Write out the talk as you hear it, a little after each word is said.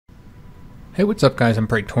Hey, what's up guys, I'm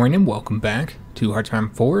Praetorian and welcome back to Hearts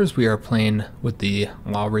of 4s. We are playing with the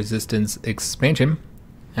Law Resistance expansion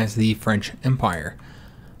as the French Empire.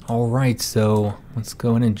 Alright, so let's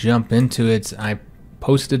go in and jump into it. I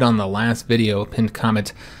posted on the last video a pinned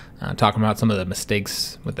comment talking about some of the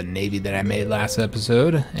mistakes with the Navy that I made last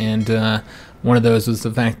episode, and one of those was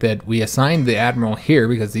the fact that we assigned the Admiral here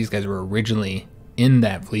because these guys were originally in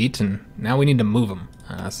that fleet, and now we need to move them.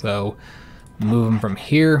 So move them from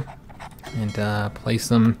here and place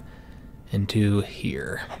them into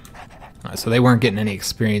here. So they weren't getting any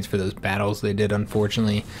experience for those battles they did,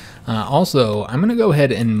 unfortunately. Also, I'm going to go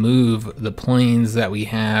ahead and move the planes that we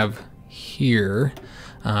have here.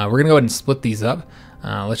 We're going to go ahead and split these up.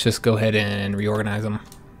 Let's just go ahead and reorganize them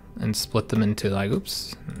and split them into, like,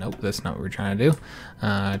 oops, nope, that's not what we're trying to do.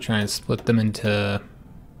 Try and split them into,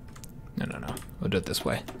 no, we'll do it this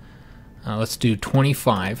way. Let's do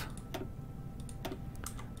 25.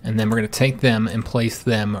 And then we're going to take them and place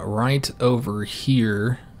them right over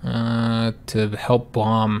here to help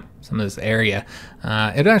bomb some of this area.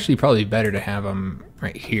 It'd actually probably be better to have them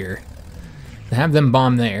right here. To have them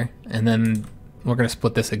bomb there, and then we're going to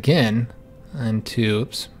split this again into,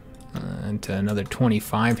 into another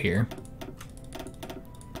 25 here.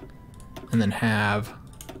 And then have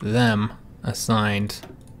them assigned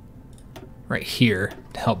right here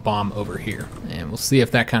to help bomb over here, and we'll see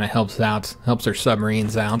if that kind of helps our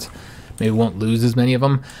submarines out. Maybe we won't lose as many of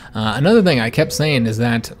them. Another thing I kept saying is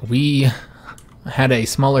that we had a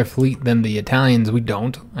smaller fleet than the Italians. We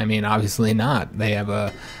don't. I mean, obviously not. They have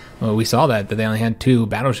a, well, we saw that they only had 2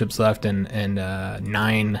 battleships left and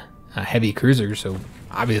 9 heavy cruisers, so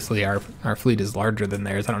obviously our fleet is larger than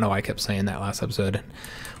theirs. I don't know why I kept saying that last episode,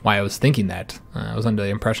 why I was thinking that. I was under the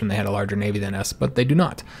impression they had a larger navy than us, but they do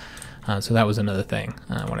not. So that was another thing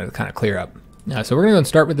I wanted to kind of clear up. So we're going to go and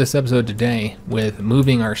start with this episode today with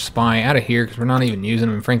moving our spy out of here because we're not even using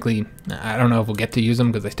them. And frankly, I don't know if we'll get to use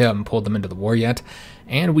them because they still haven't pulled them into the war yet.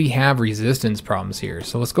 And we have resistance problems here.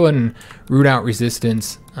 So let's go ahead and root out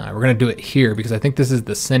resistance. We're going to do it here because I think this is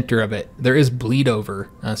the center of it. There is bleed over.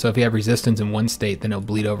 So if you have resistance in one state, then it'll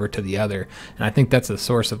bleed over to the other. And I think that's the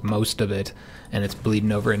source of most of it. And it's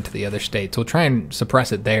bleeding over into the other state. So we'll try and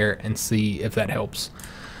suppress it there and see if that helps.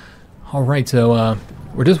 Alright, so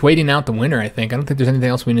we're just waiting out the winter, I think. I don't think there's anything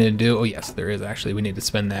else we need to do. Oh yes, there is actually. We need to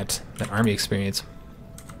spend that army experience.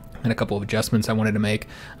 And a couple of adjustments I wanted to make.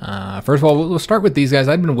 First of all, we'll start with these guys.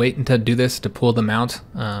 I've been waiting to do this to pull them out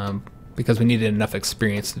because we needed enough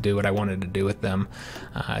experience to do what I wanted to do with them.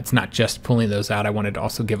 It's not just pulling those out. I wanted to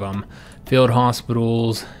also give them field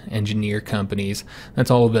hospitals, engineer companies.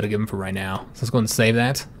 That's all we'll be able to give them for right now. So let's go and save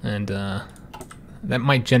that. And that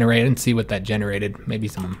might generate, and see what that generated. Maybe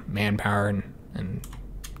some manpower and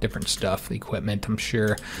different stuff, equipment, I'm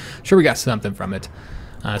sure we got something from it.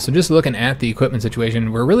 So just looking at the equipment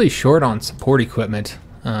situation, we're really short on support equipment.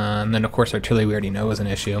 And then of course artillery we already know is an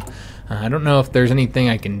issue. I don't know if there's anything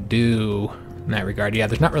I can do in that regard. Yeah,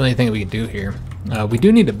 there's not really anything that we can do here. We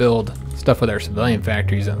do need to build stuff with our civilian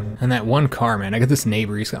factories. And that one car, man, I got this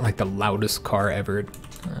neighbor, he's got like the loudest car ever.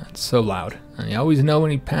 It's so loud. I always know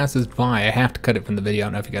when he passes by. I have to cut it from the video. I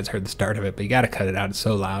don't know if you guys heard the start of it, but you got to cut it out. It's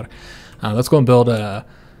so loud. Let's go and build a...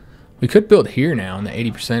 We could build here now in the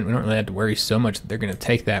 80%. We don't really have to worry so much that they're going to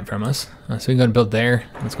take that from us. So we can go and build there.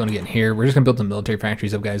 Let's go and get in here. We're just going to build some military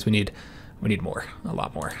factories up, guys. We need more. A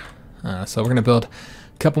lot more. So we're going to build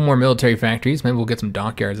a couple more military factories. Maybe we'll get some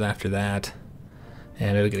dockyards after that.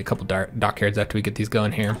 And maybe we'll get a couple dockyards after we get these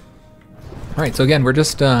going here. Alright, so again, we're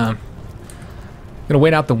just... gonna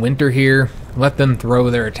wait out the winter here, let them throw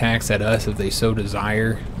their attacks at us if they so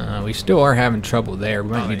desire. We still are having trouble there.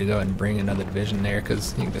 We might need to go ahead and bring another division there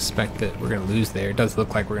because you can expect that we're gonna lose there. It does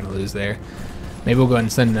look like we're gonna lose there. Maybe we'll go ahead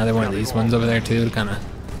and send another one of these ones over there too to kind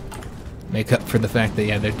of make up for the fact that,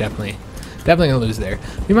 yeah, they're definitely gonna lose there.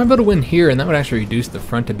 We might be able to win here, and that would actually reduce the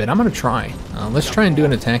front a bit. I'm gonna try. Let's try and do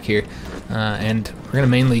an attack here, and we're gonna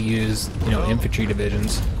mainly use, infantry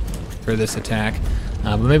divisions for this attack.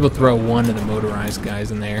 But maybe we'll throw one of the motorized guys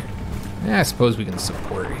in there. Yeah, I suppose we can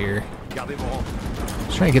support here.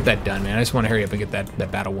 Let's try and get that done, man. I just want to hurry up and get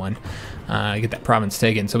that battle won. Get that province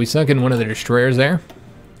taken. So we sunk in one of the destroyers there.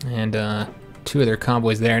 And 2 of their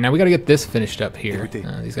convoys there. Now we got to get this finished up here.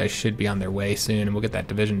 These guys should be on their way soon. And we'll get that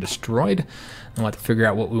division destroyed. And we'll have to figure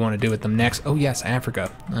out what we want to do with them next. Oh yes,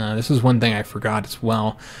 Africa. This is one thing I forgot as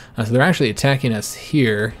well. So they're actually attacking us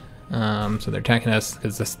here. So they're attacking us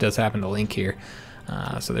because this does happen to link here.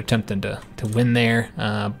 So they're attempting to win there,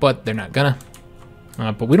 but they're not gonna.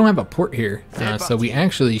 But we don't have a port here, so we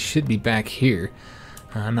actually should be back here.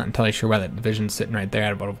 I'm not entirely sure why that division's sitting right there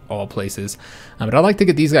out of all places. But I'd like to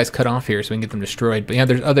get these guys cut off here so we can get them destroyed. But yeah,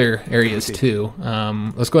 there's other areas too.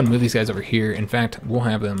 Let's go ahead and move these guys over here. In fact, we'll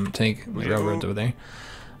have them take the railroads over there.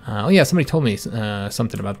 Oh yeah, somebody told me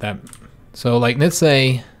something about that. So like, let's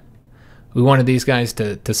say we wanted these guys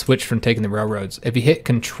to switch from taking the railroads. If you hit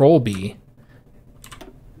Control B,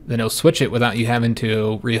 then it'll switch it without you having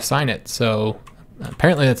to reassign it. So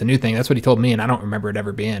apparently that's a new thing. That's what he told me, and I don't remember it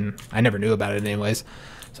ever being. I never knew about it anyways.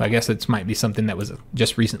 So I guess it might be something that was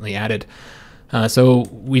just recently added. So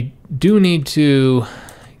we do need to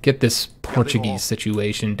get this Portuguese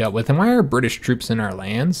situation dealt with. And why are British troops in our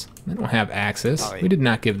lands? They don't have access. We did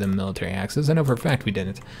not give them military access. I know for a fact we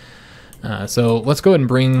didn't. So let's go ahead and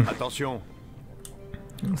bring...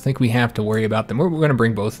 I don't think we have to worry about them. We're going to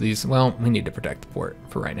bring both of these. Well, we need to protect the port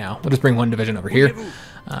for right now. We'll just bring one division over here,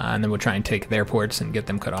 and then we'll try and take their ports and get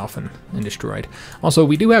them cut off and destroyed. Also,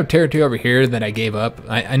 we do have territory over here that I gave up.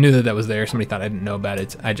 I knew that was there. Somebody thought I didn't know about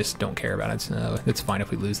it. I just don't care about it. So it's fine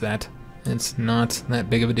if we lose that. It's not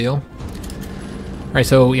that big of a deal. All right,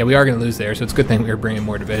 so yeah, we are going to lose there, so it's a good thing we were bringing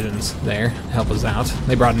more divisions there to help us out.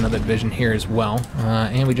 They brought another division here as well,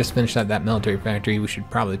 and we just finished that military factory. We should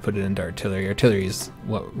probably put it into artillery. Artillery is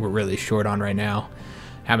what we're really short on right now.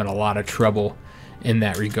 Having a lot of trouble in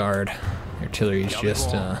that regard. Artillery is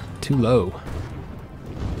just too low.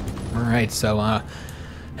 All right, so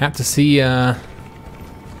have to see how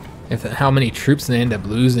many troops they end up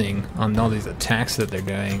losing on all these attacks that they're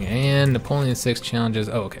doing. And Napoleon VI challenges.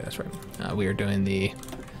 Oh, okay, that's right. We are doing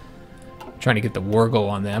trying to get the war goal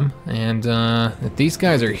on them. And if these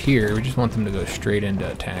guys are here, we just want them to go straight into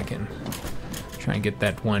attack and try and get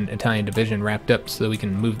that one Italian division wrapped up so that we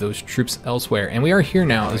can move those troops elsewhere. And we are here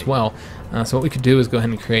now as well. So what we could do is go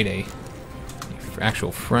ahead and create a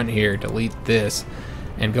actual front here, delete this,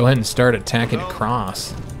 and go ahead and start attacking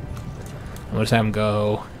across. And we'll just have them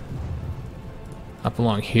go up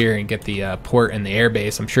along here and get the port and the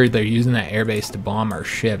airbase. I'm sure they're using that airbase to bomb our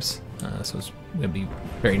ships, so it's going to be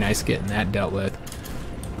very nice getting that dealt with.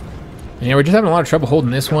 And yeah, we're just having a lot of trouble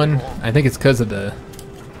holding this one. I think it's because of the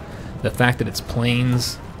fact that it's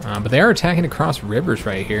plains, but they are attacking across rivers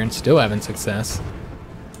right here and still having success,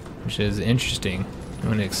 which is interesting. I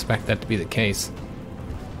wouldn't expect that to be the case.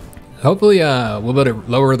 Hopefully we'll be able to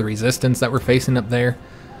lower the resistance that we're facing up there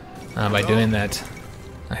by doing that.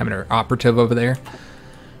 Having our operative over there.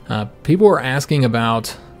 People were asking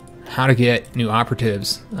about how to get new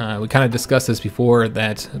operatives. We kind of discussed this before,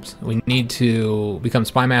 that we need to become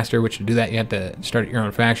spy master, which to do that you have to start your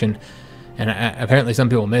own faction. And apparently some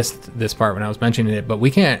people missed this part when I was mentioning it, but we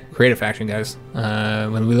can't create a faction, guys.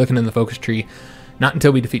 When we look into the focus tree, not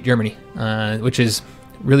until we defeat Germany, which is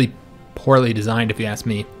really poorly designed if you ask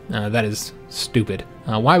me. That is stupid.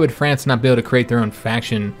 Why would France not be able to create their own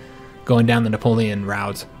faction going down the Napoleon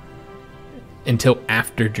route until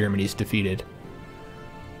after Germany's defeated?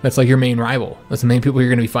 That's like your main rival. That's the main people you're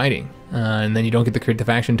going to be fighting. And then you don't get to create the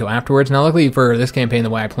faction until afterwards. Now, luckily for this campaign, the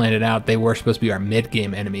way I planned it out, they were supposed to be our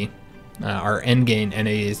mid-game enemy. Our end-game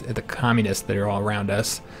enemies are the communists that are all around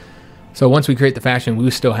us. So once we create the faction, we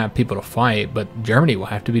will still have people to fight, but Germany will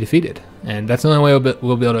have to be defeated. And that's the only way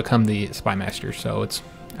we'll be able to become the spy master. So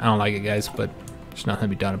I don't like it, guys, but there's nothing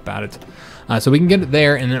to be done about it. So we can get it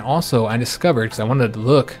there, and then also I discovered, because I wanted to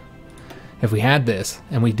look if we had this,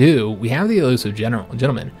 and we do, we have the elusive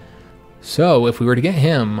gentleman. So if we were to get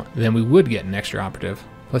him, then we would get an extra operative.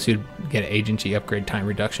 Plus you'd get an agency upgrade time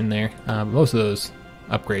reduction there. Most of those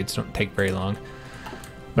upgrades don't take very long.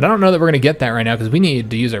 But I don't know that we're going to get that right now, because we need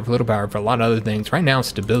to use our political power for a lot of other things. Right now,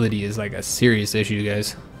 stability is like a serious issue,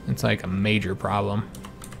 guys. It's like a major problem.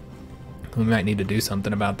 We might need to do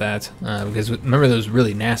something about that, because remember those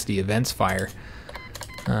really nasty events fire,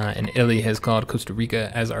 and Italy has called Costa Rica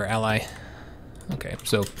as our ally. Okay,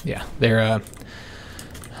 so yeah, they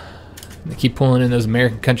keep pulling in those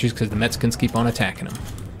American countries because the Mexicans keep on attacking them.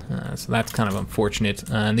 So that's kind of unfortunate.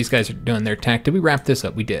 And these guys are doing their attack. Did we wrap this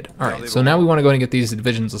up? We did. All right, so now we want to go ahead and get these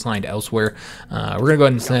divisions assigned elsewhere. We're going to go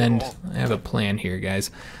ahead and send, I have a plan here,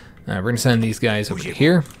 guys. We're going to send these guys over to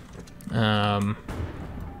here. And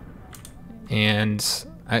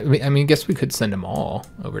I mean, I guess we could send them all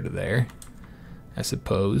over to there, I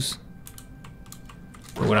suppose,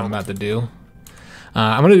 for what I'm about to do.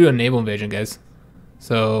 I'm going to do a naval invasion, guys.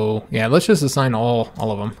 So yeah, let's just assign all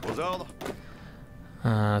of them.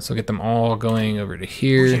 So get them all going over to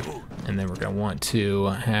here, and then we're going to want to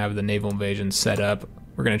have the naval invasion set up.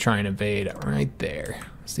 We're going to try and invade right there.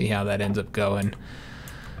 See how that ends up going.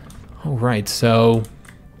 All right, so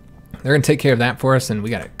they're going to take care of that for us, and we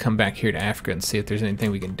got to come back here to Africa and see if there's anything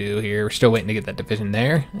we can do here. We're still waiting to get that division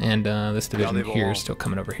there, and this division here is still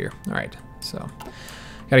coming over here. All right, so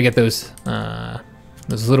Gotta get those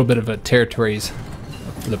little bit of a territories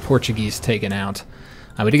for the Portuguese taken out.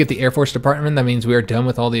 We did get the Air Force Department. That means we are done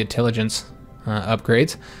with all the intelligence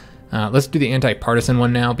upgrades. Let's do the anti-partisan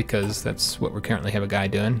one now, because that's what we currently have a guy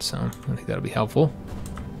doing, so I think that'll be helpful.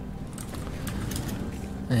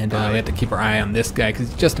 And we have to keep our eye on this guy, because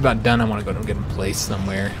he's just about done. I want to go and get him placed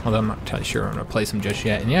somewhere, although I'm not entirely sure I'm going to place him just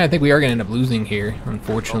yet. And yeah, I think we are going to end up losing here,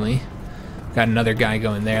 unfortunately. Got another guy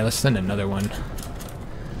going there. Let's send another one.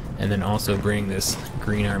 And then also bring this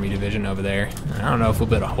Green Army Division over there. I don't know if we'll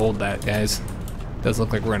be able to hold that, guys. Does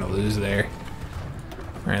look like we're going to lose there.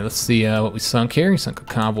 Alright, let's see what we sunk here. We sunk a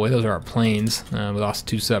convoy. Those are our planes. We lost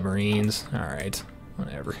 2 submarines. Alright,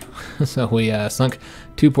 whatever. So we sunk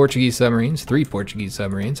 2 Portuguese submarines, 3 Portuguese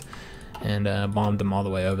submarines, and bombed them all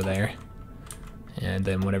the way over there. And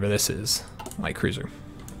then whatever this is, light cruiser,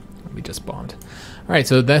 we just bombed. Alright,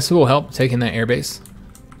 so this will help taking that airbase.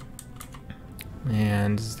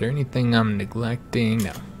 And is there anything I'm neglecting?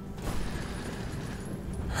 No.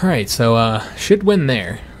 Alright, so should win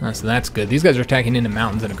there. So that's good. These guys are attacking into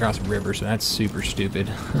mountains and across a river, so that's super stupid.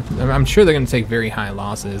 I'm sure they're going to take very high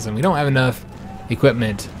losses, and we don't have enough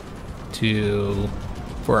equipment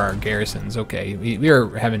for our garrisons. Okay, we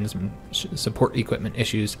are having some support equipment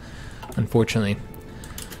issues, unfortunately.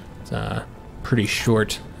 It's pretty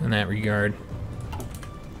short in that regard.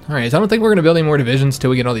 Alright, so I don't think we're going to build any more divisions till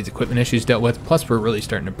we get all these equipment issues dealt with. Plus, we're really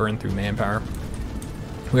starting to burn through manpower.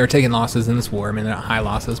 We are taking losses in this war. I mean, they're not high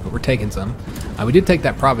losses, but we're taking some. We did take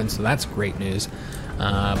that province, so that's great news.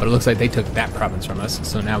 But it looks like they took that province from us,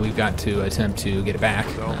 so now we've got to attempt to get it back.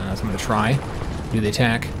 So I'm going to try do the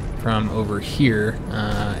attack from over here,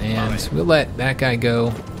 and we'll let that guy go.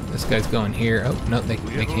 This guy's going here. Oh, no, they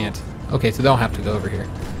can't. Okay, so they'll have to go over here.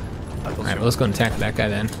 All right, well, let's go and attack that guy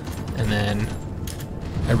then. And then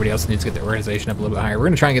everybody else needs to get their organization up a little bit higher. We're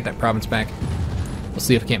going to try and get that province back. We'll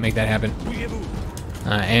see if we can't make that happen.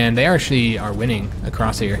 And they actually are winning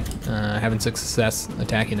across here, having success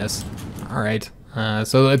attacking us. Alright,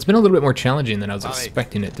 so it's been a little bit more challenging than I was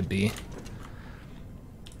expecting it to be.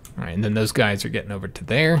 Alright, and then those guys are getting over to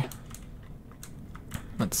there.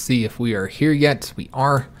 Let's see if we are here yet. We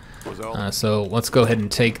are. So let's go ahead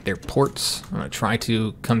and take their ports. I'm going to try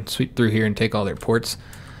to come sweep through here and take all their ports.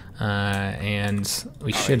 And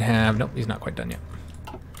we should have... Nope, he's not quite done yet.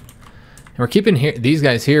 And we're keeping these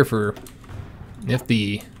guys here for... if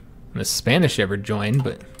the Spanish ever join,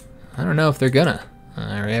 but I don't know if they're gonna.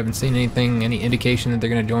 I haven't seen any indication that they're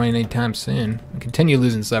gonna join anytime soon. We continue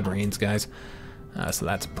losing submarines, guys, so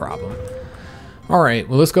that's a problem. Alright,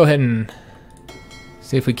 well, let's go ahead and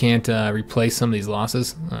see if we can't replace some of these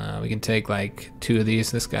losses. We can take like 2 of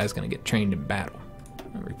these. This guy's gonna get trained in battle.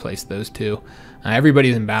 I'll replace those 2.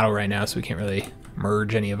 Everybody's in battle right now, so we can't really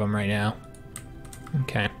merge any of them right now.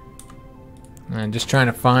 Okay. I'm just trying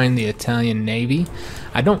to find the Italian Navy.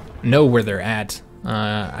 I don't know where they're at.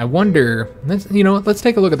 I wonder, you know what, let's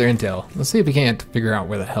take a look at their intel. Let's see if we can't figure out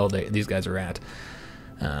where the hell these guys are at.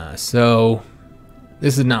 So,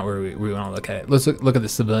 this is not where we want to look at it. Let's look at the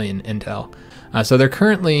civilian intel. So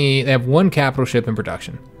they have 1 capital ship in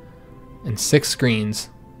production, and 6 screens,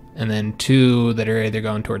 and then 2 that are either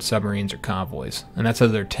going towards submarines or convoys. And that's out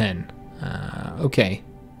of their 10. Okay.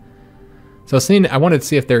 So I wanted to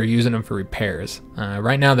see if they're using them for repairs.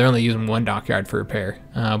 Right now they're only using 1 dockyard for repair.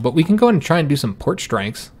 But we can go and try and do some port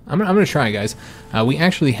strikes. I'm gonna try, guys. We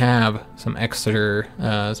actually have some extra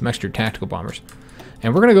tactical bombers,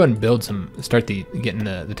 and we're gonna go ahead and build start getting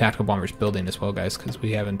the tactical bombers building as well, guys, because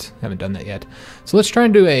we haven't done that yet. So let's try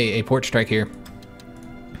and do a port strike here.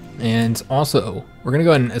 And also, we're gonna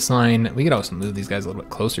go ahead and assign. We could also move these guys a little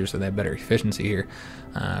bit closer so they have better efficiency here,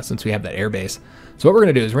 since we have that airbase. So what we're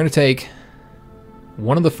gonna do is we're gonna take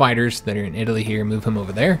one of the fighters that are in Italy here, move him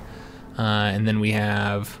over there, and then we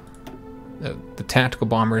have the tactical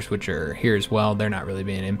bombers, which are here as well. They're not really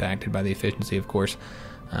being impacted by the efficiency, of course,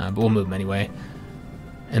 but we'll move them anyway.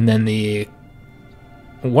 And then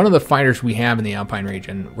one of the fighters we have in the Alpine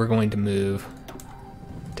region, we're going to move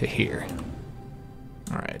to here.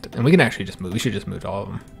 All right, and we can actually just move. We should just move all of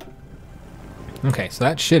them. Okay, so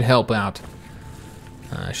that should help out.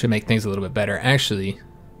 Should make things a little bit better. Actually,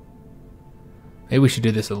 maybe we should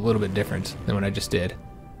do this a little bit different than what I just did.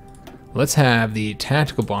 Let's have the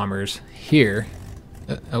tactical bombers here.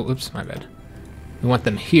 Oh, oops, my bad. We want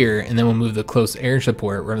them here, and then we'll move the close air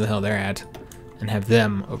support, wherever the hell they're at, and have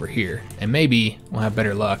them over here. And maybe we'll have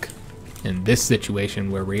better luck in this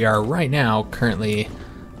situation where we are right now currently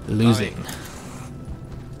losing.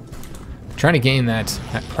 Trying to gain that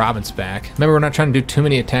province back. Remember, we're not trying to do too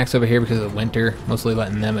many attacks over here because of the winter, mostly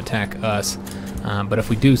letting them attack us. But if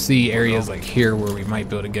we do see areas like here where we might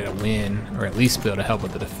be able to get a win, or at least be able to help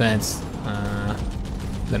with the defense,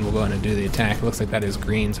 then we'll go in and do the attack. It looks like that is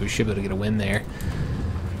green, so we should be able to get a win there.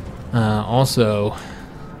 Also,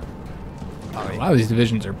 a lot of these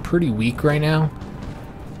divisions are pretty weak right now,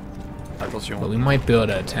 but we might be able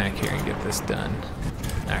to attack here and get this done.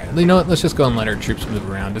 Alright, you know what? Let's just go and let our troops move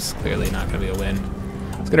around. This is clearly not going to be a win.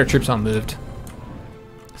 Let's get our troops all moved.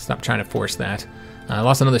 Stop trying to force that. I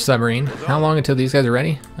lost another submarine. How long until these guys are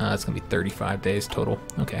ready? It's going to be 35 days total.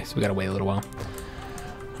 Okay, so we got to wait a little while.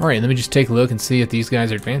 Alright, let me just take a look and see if these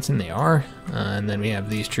guys are advancing. They are. And then we have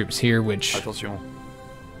these troops here, which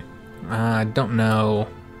I don't know.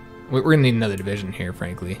 We're going to need another division here,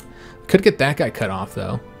 frankly. Could get that guy cut off,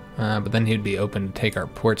 though. But then he'd be open to take our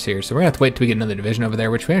ports here. So we're going to have to wait till we get another division over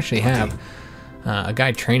there, which we actually have a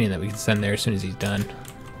guy training that we can send there as soon as he's done.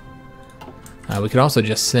 We could also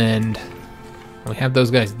just send... We have those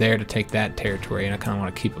guys there to take that territory, and I kind of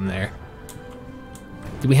want to keep them there.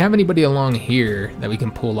 Do we have anybody along here that we can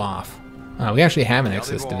pull off? We actually have an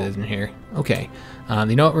excess division here. Okay.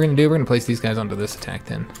 You know what we're going to do? We're going to place these guys onto this attack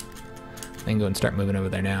then. Then go and start moving over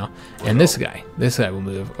there now. And this guy will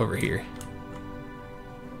move over here.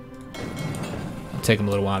 It'll take him a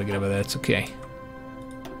little while to get over there. It's okay.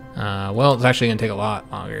 Well, it's actually going to take a lot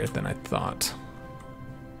longer than I thought.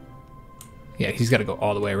 Yeah, he's got to go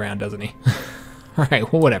all the way around, doesn't he?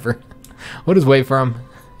 Alright, well, whatever. We'll just wait for him.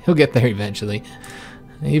 He'll get there eventually.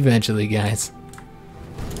 Eventually, guys.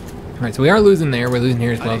 Alright, so we are losing there. We're losing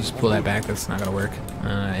here as well. Just pull that back. That's not going to work.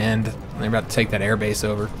 And they're about to take that air base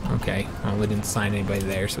over. Okay. Well, we didn't sign anybody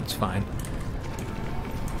there, so it's fine.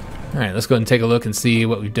 Alright, let's go ahead and take a look and see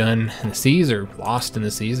what we've done in the seas, or lost in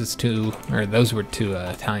the seas. It's those were two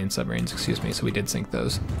Italian submarines, excuse me, so we did sink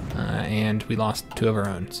those. And we lost two of our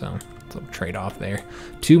own, so it's a little trade-off there.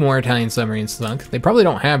 Two more Italian submarines sunk. They probably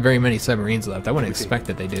don't have very many submarines left. I wouldn't expect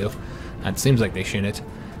that they do. It seems like they shouldn't.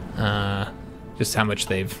 Just how much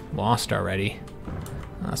they've lost already.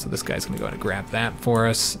 So this guy's going to go ahead and grab that for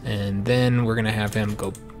us, and then we're going to have him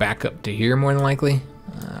go back up to here more than likely.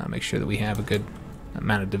 Make sure that we have a good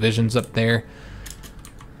amount of divisions up there.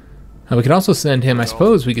 We could also send him, I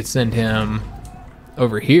suppose we could send him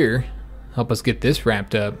over here, help us get this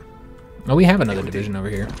wrapped up. Oh, we have another division over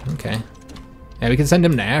here. Okay. Yeah, we can send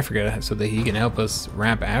him to Africa so that he can help us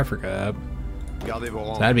wrap Africa up.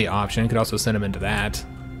 So that'd be an option. Could also send him into that.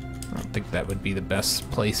 I don't think that would be the best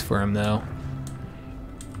place for him, though.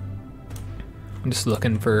 I'm just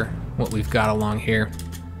looking for what we've got along here.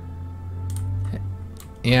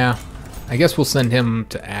 Yeah, I guess we'll send him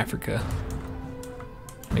to Africa.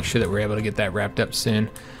 Make sure that we're able to get that wrapped up soon.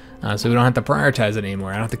 So we don't have to prioritize it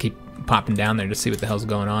anymore. I don't have to keep popping down there to see what the hell's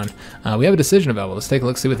going on. We have a decision available. Let's take a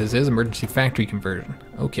look, see what this is. Emergency factory conversion.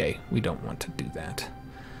 Okay, we don't want to do that.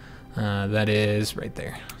 That is right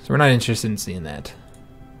there. So we're not interested in seeing that.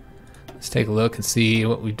 Let's take a look and see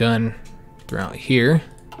what we've done throughout here.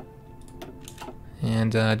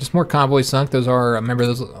 And just more convoys sunk. Those are, remember,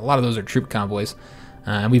 a lot of those are troop convoys.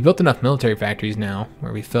 And we've built enough military factories now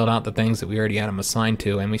where we filled out the things that we already had them assigned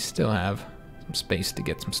to, and we still have some space to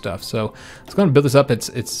get some stuff. So let's go and build this up.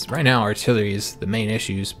 It's right now artillery is the main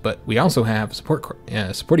issues, but we also have support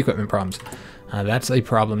equipment problems. That's a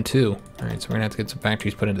problem too. All right, so we're gonna have to get some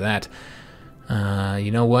factories put into that.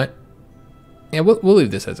 You know what? Yeah, we'll leave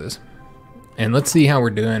this as is, and let's see how we're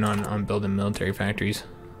doing on building military factories.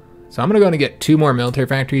 So I'm gonna go and get 2 more military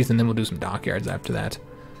factories, and then we'll do some dockyards after that.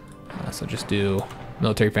 So just do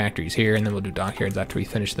military factories here, and then we'll do dockyards after we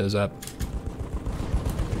finish those up.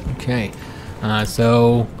 Okay,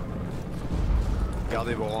 so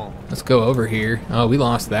let's go over here. Oh, we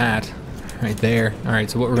lost that right there. All right,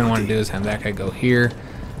 so what we're gonna want to do is have that guy go here,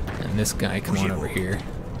 and this guy come on over here.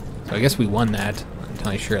 So I guess we won that. I'm not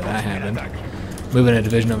entirely sure that happened. Moving a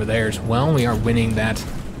division over there as well. We are winning that.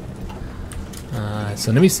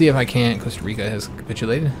 So let me see if I can't. Costa Rica has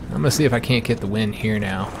capitulated. I'm gonna see if I can't get the win here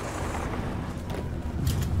now.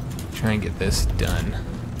 Try and get this done.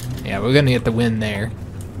 Yeah, we're gonna get the win there,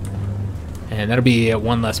 and that'll be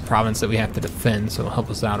one less province that we have to defend, so it'll help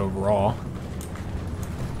us out overall.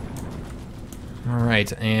 All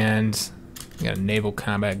right, and we got a naval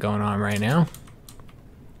combat going on right now.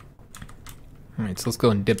 All right, so let's go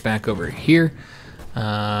and dip back over here,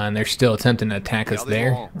 and they're still attempting to attack us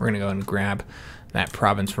there. We're gonna go and grab that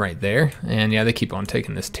province right there, and yeah, they keep on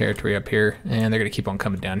taking this territory up here, and they're gonna keep on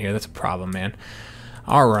coming down here. That's a problem, man.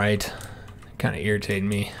 All right, kind of irritating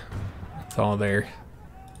me. It's all there.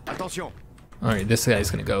 All right, this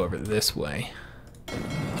guy's gonna go over this way,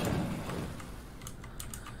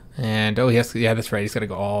 and oh yes, yeah, that's right. He's got to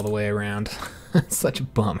go all the way around. Such a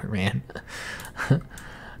bummer, man.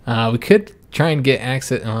 We could try and get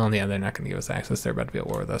access. Well, yeah, they're not going to give us access. They're about to be at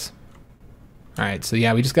war with us. All right, so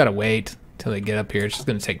yeah, we just got to wait till they get up here. It's just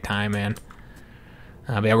going to take time, man.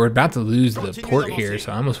 But yeah, we're about to lose the port here,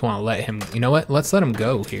 so I almost want to let him... You know what? Let's let him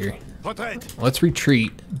go here. Let's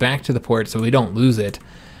retreat back to the port so we don't lose it.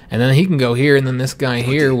 And then he can go here, and then this guy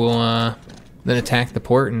here will then attack the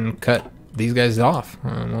port and cut these guys off.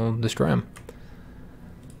 We'll destroy them.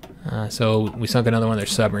 So we sunk another one of their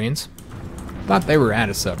submarines. Thought they were out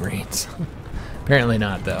of submarines. Apparently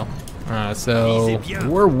not, though. So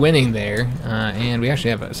we're winning there, and we actually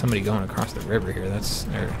have somebody going across the river here. That's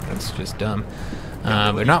just dumb.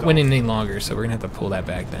 They're not winning any longer, so we're gonna have to pull that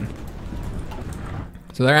back then.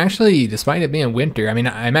 So they're actually, despite it being winter, I mean,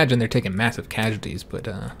 I imagine they're taking massive casualties, but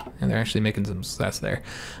and they're actually making some success there.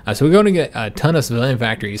 So we're going to get a ton of civilian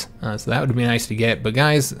factories, so that would be nice to get. But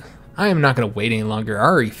guys, I am not going to wait any longer.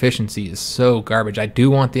 Our efficiency is so garbage. I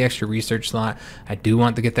do want the extra research slot. I do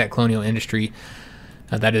want to get that colonial industry.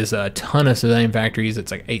 That is a ton of civilian factories.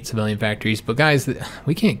 It's like 8 civilian factories. But guys,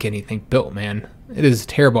 we can't get anything built, man. It is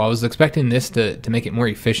terrible. I was expecting this to make it more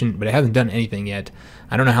efficient, but it hasn't done anything yet.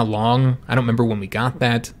 I don't know how long. I don't remember when we got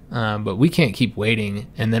that, but we can't keep waiting.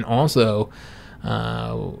 And then also,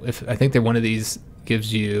 if I think that one of these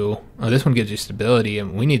gives you... Oh, this one gives you stability,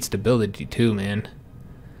 and we need stability too, man.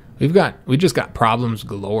 We just got problems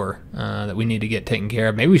galore that we need to get taken care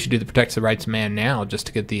of. Maybe we should do the protect the rights of man now just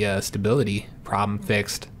to get the stability problem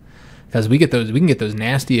fixed. Because we can get those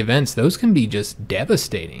nasty events. Those can be just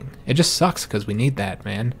devastating. It just sucks because we need that,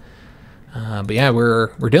 man. But yeah, we're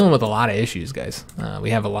dealing with a lot of issues, guys.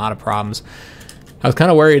 We have a lot of problems. I was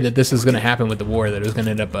kind of worried that this is going to happen with the war, that it was going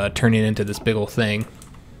to end up turning into this big old thing.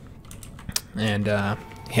 And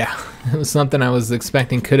yeah, it was something I was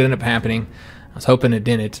expecting could end up happening. I was hoping it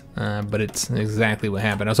didn't, but it's exactly what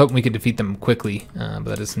happened. I was hoping we could defeat them quickly, but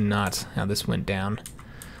that is not how this went down,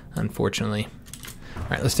 unfortunately. All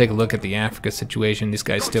right, let's take a look at the Africa situation. This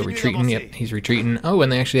guy's still retreating. Yep, he's retreating. Oh, and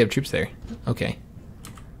they actually have troops there. Okay.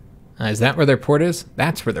 Is that where their port is?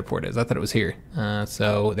 That's where their port is. I thought it was here.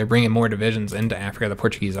 So they're bringing more divisions into Africa. The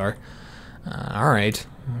Portuguese are. All right.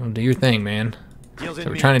 Well, do your thing, man. So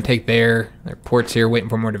we're trying to take their ports here, waiting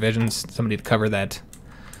for more divisions. Somebody to cover that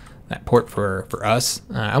port for us.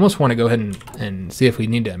 I almost want to go ahead and see if we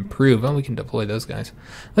need to improve. Well, we can deploy those guys.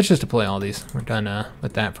 Let's just deploy all these. We're done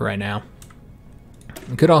with that for right now.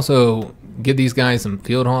 We could also give these guys some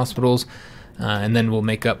field hospitals, and then we'll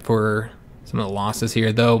make up for some of the losses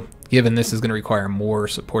here, though, given this is going to require more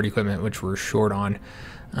support equipment, which we're short on.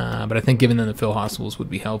 But I think giving them the field hospitals would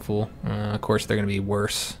be helpful. Of course, they're going to be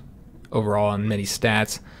worse overall on many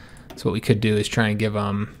stats. So what we could do is try and give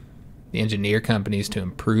them the engineer companies to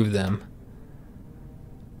improve them.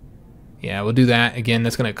 Yeah, we'll do that. Again,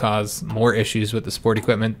 that's going to cause more issues with the sport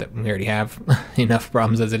equipment that we already have enough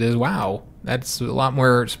problems as it is. Wow, that's a lot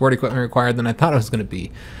more sport equipment required than I thought it was going to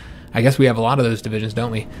be. I guess we have a lot of those divisions,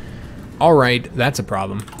 don't we? All right, that's a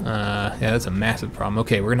problem. Yeah, that's a massive problem.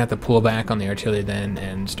 Okay, we're going to have to pull back on the artillery then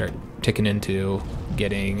and start ticking into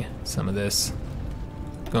getting some of this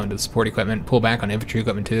going to the support equipment. Pull back on infantry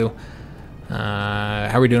equipment too.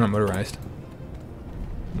 How are we doing on motorized?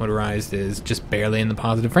 Motorized is just barely in the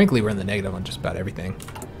positive. Frankly, we're in the negative on just about everything.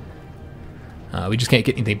 We just can't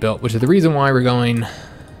get anything built, which is the reason why we're going...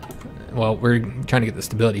 Well, we're trying to get the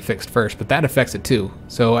stability fixed first, but that affects it too.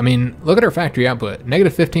 So, I mean, look at our factory output.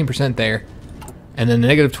 Negative 15% there, and then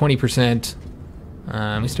negative 20%.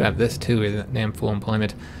 We still have this too, with that damn full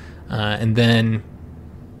employment. And then,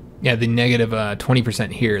 yeah, the negative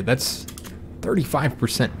 20% here. That's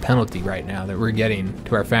 35% penalty right now that we're getting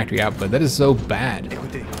to our factory output. That is so bad.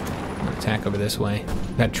 Attack over this way.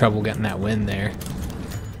 We've had trouble getting that win there.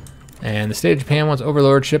 And the state of Japan wants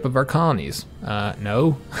overlordship of our colonies.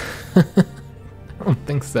 No. I don't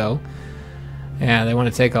think so. Yeah, they want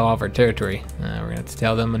to take all of our territory. We're going to have to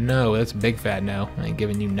tell them a no. That's a big fat no. I ain't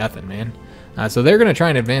giving you nothing, man. So they're going to try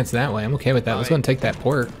and advance that way. I'm okay with that. Let's go and take that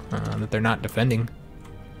port that they're not defending.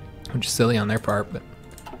 Which is silly on their part, but...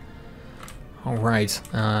 Alright,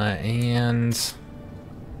 and...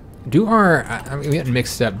 Do our... I mean, we got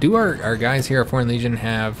mixed up. Do our guys here at Foreign Legion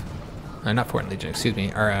have... not Foreign Legion, excuse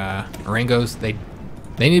me. Our Orangos, they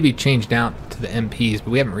need to be changed out to the MPs, but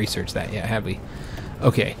we haven't researched that yet, have we?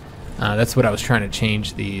 Okay, that's what I was trying to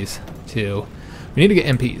change these to. We need to get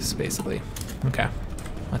MPs, basically. Okay,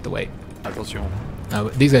 I'll have to wait. Attention.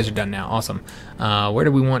 These guys are done now, awesome. Where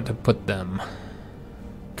do we want to put them?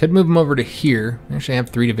 Could move them over to here. We actually have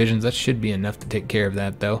 3 divisions. That should be enough to take care of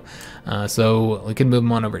that, though. So we can move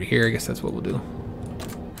them on over to here. I guess that's what we'll do.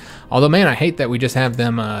 Although, man, I hate that we just have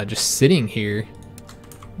them just sitting here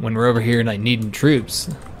when we're over here like needing troops.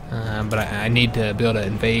 but I need to be able to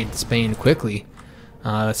invade Spain quickly.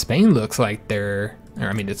 Spain looks like they're, or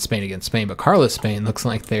I mean it's Spain against Spain, but Carlos Spain looks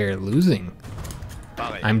like they're losing.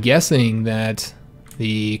 I'm guessing that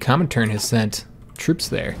the Comintern has sent troops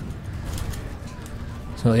there.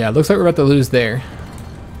 So yeah, it looks like we're about to lose there.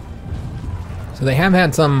 So they have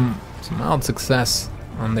had some mild success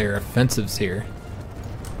on their offensives here,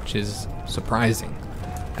 which is surprising.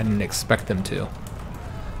 I didn't expect them to.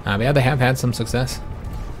 But yeah, they have had some success.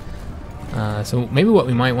 So maybe what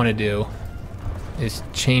we might want to do is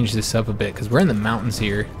change this up a bit, because we're in the mountains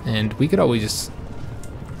here, and we could always just...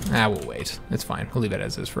 we'll wait. It's fine. We'll leave it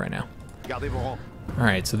as is for right now.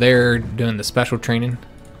 Alright, so they're doing the special training,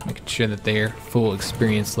 making sure that they're full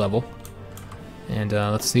experience level. And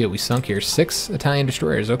let's see what we sunk here. 6 Italian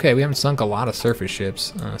destroyers. Okay, we haven't sunk a lot of surface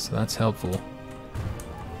ships, so that's helpful.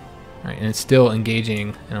 Alright, and it's still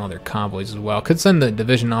engaging in all their convoys as well. Could send the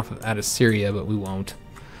division off out of Syria, but we won't.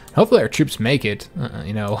 Hopefully our troops make it.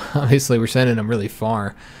 You know, obviously we're sending them really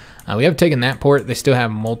far. We have taken that port. They still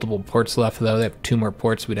have multiple ports left, though. They have 2 more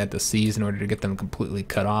ports we'd have to seize in order to get them completely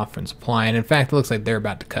cut off from supply. And in fact, it looks like they're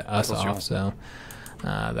about to cut us off. So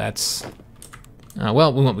that's...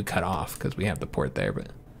 well, we won't be cut off because we have the port there. But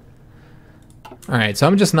alright, so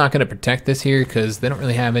I'm just not going to protect this here because they don't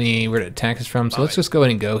really have anywhere to attack us from. So let's just go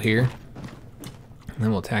ahead and go here. And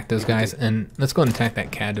then we'll attack those guys. And let's go and attack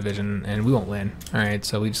that CAD division, and we won't win. Alright,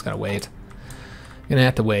 so we just gotta wait. Gonna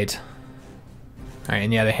have to wait. Alright,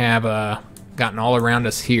 and yeah, they have gotten all around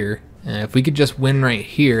us here. And if we could just win right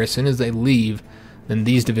here, as soon as they leave, then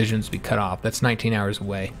these divisions will be cut off. That's 19 hours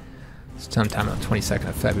away. It's sometime on the 22nd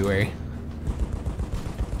of February.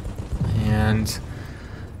 And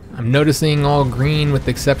I'm noticing all green with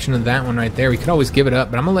the exception of that one right there. We could always give it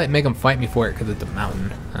up, but I'm gonna make them fight me for it because it's a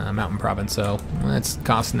mountain province, so that's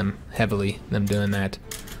costing them heavily, them doing that.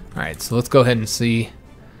 Alright, so let's go ahead and see.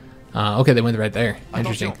 Okay, they went right there.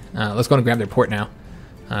 Interesting. Let's go and grab their port now.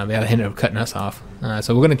 Yeah, they ended up cutting us off.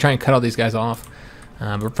 So we're gonna try and cut all these guys off.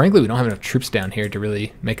 But frankly, we don't have enough troops down here to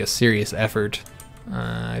really make a serious effort.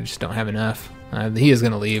 I just don't have enough. He is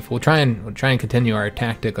gonna leave. We'll try and continue our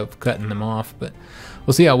tactic of cutting them off, but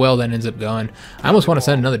we'll see how well that ends up going. I almost want to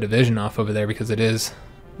send another division off over there because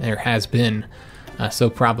has been so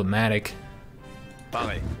problematic.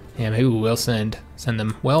 Yeah, maybe we will send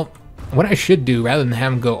them. Well, what I should do rather than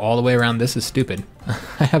have them go all the way around, this is stupid.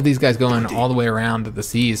 I have these guys going all the way around the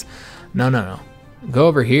seas. No. Go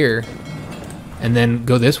over here and then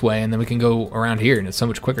go this way, and then we can go around here, and it's so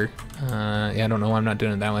much quicker. Yeah, I don't know why I'm not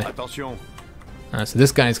doing it that way. So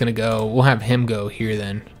this guy's gonna go. We'll have him go here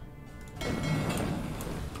then.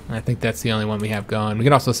 I think that's the only one we have going. We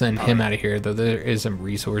can also send him out of here, though there is some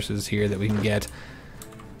resources here that we can get.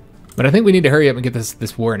 But I think we need to hurry up and get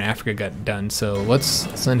this war in Africa done, so let's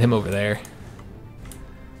send him over there.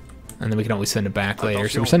 And then we can always send it back later.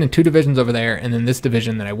 So we're sending 2 divisions over there, and then this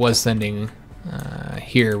division that I was sending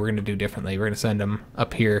here, we're going to do differently. We're going to send him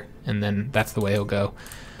up here, and then that's the way he'll go.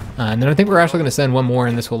 And then I think we're actually going to send one more,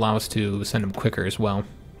 and this will allow us to send him quicker as well.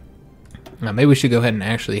 Maybe we should go ahead and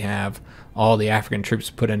actually have all the African troops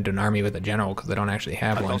put into an army with a general, because they don't actually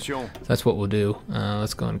have one. So that's what we'll do.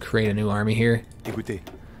 Let's go and create a new army here.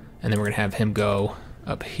 And then we're going to have him go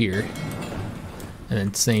up here. And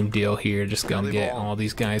then same deal here, just go and get all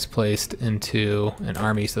these guys placed into an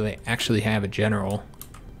army so they actually have a general.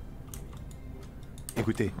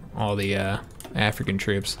 All the African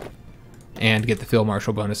troops. And get the field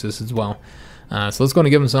marshal bonuses as well. So let's go and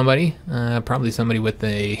give them somebody. Probably somebody with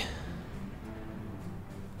a...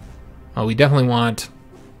 Oh, we definitely want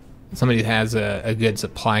somebody that has a good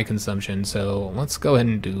supply consumption, so let's go ahead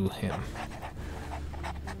and do him.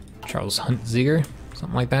 Charles Huntziger,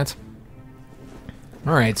 something like that.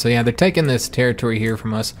 Alright, so yeah, they're taking this territory here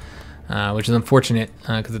from us, which is unfortunate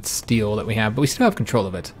because it's steel that we have, but we still have control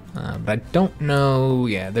of it. But I don't know,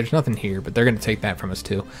 yeah, there's nothing here, but they're going to take that from us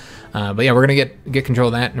too. But yeah, we're going to get control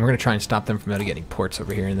of that, and we're going to try and stop them from getting ports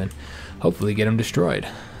over here, and then hopefully get them destroyed.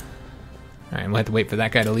 Alright, we'll have to wait for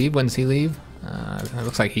that guy to leave. When does he leave? It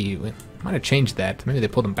looks like he might have changed that. Maybe they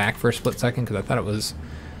pulled him back for a split second because I thought it was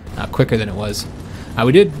quicker than it was.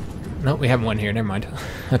 We did... No, we haven't won here. Never mind.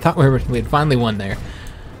 I thought we had finally won there.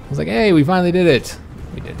 I was like, hey, we finally did it.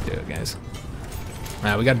 We did do it, guys.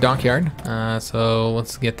 We got a dockyard. So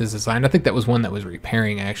let's get this assigned. I think that was one that was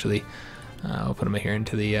repairing, actually. We'll put them here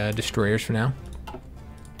into the destroyers for now.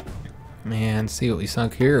 And see what we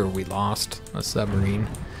sunk here, or we lost a submarine.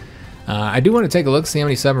 I do want to take a look, see how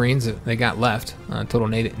many submarines they got left. Total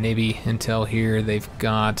Navy intel here, they've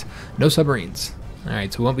got no submarines.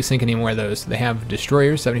 Alright, so we won't be sinking any more of those. They have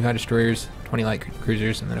destroyers, 75 destroyers, 20 light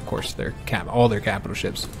cruisers, and then of course all their capital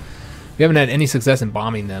ships. We haven't had any success in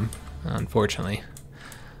bombing them, unfortunately.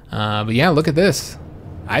 But yeah, look at this.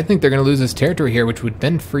 I think they're going to lose this territory here, which would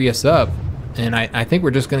then free us up. And I think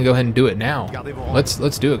we're just going to go ahead and do it now.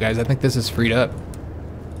 Let's do it, guys. I think this is freed up.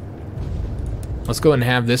 Let's go ahead and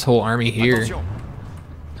have this whole army here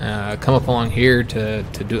come up along here to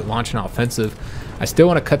launch an offensive. I still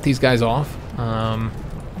want to cut these guys off.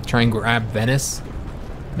 Try and grab Venice.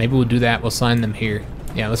 Maybe we'll do that. We'll sign them here.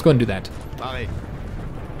 Yeah, let's go and do that.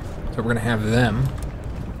 So we're going to have them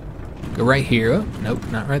go right here. Oh, nope,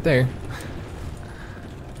 not right there.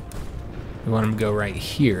 We want them to go right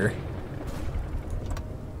here.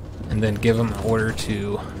 And then give them an order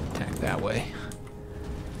to attack that way.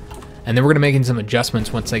 And then we're going to be making some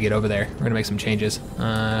adjustments once I get over there. We're going to make some changes.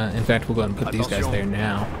 In fact, we'll go ahead and put these guys there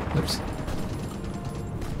now. Oops.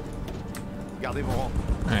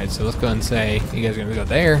 Alright, so let's go ahead and say you guys are going to go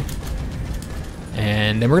there.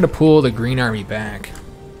 And then we're going to pull the green army back.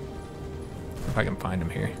 If I can find them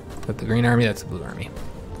here. Is that the green army? That's the blue army.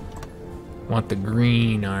 Want the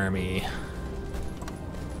green army.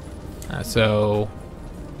 Yeah,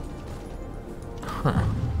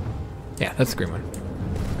 that's the green one.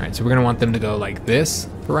 Alright, so we're going to want them to go like this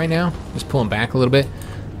for right now. Just pull them back a little bit.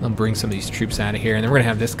 They'll bring some of these troops out of here. And then we're going to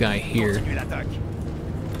have this guy here.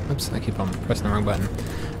 Oops, I keep on pressing the wrong button.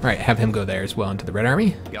 Alright, have him go there as well into the red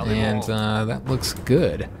army. And that looks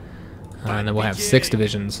good. And then we'll have 6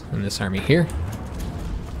 divisions in this army here.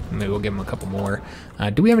 Maybe we'll give them a couple more.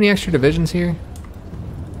 Do we have any extra divisions here?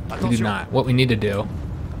 We do not. What we need to do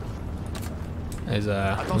is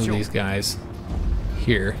move these guys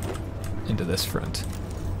here into this front.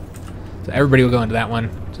 So everybody will go into that one.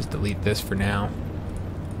 Just delete this for now.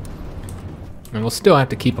 And we'll still have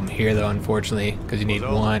to keep them here though, unfortunately, because you need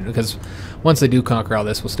one. Because once they do conquer all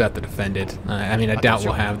this, we'll still have to defend it. I mean, I doubt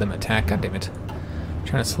we'll have them attack. God damn it. I'm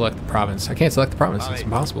trying to select the province. I can't select the province. It's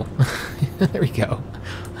impossible. There we go.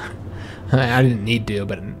 I didn't need to,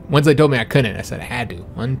 but once they told me I couldn't, I said I had to.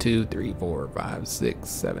 1, 2, 3, 4, 5, 6,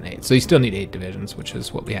 7, 8. So you still need 8 divisions, which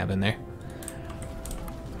is what we have in there.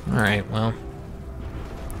 Alright, well,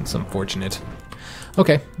 it's unfortunate.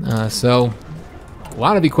 Okay, so a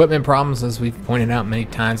lot of equipment problems, as we've pointed out many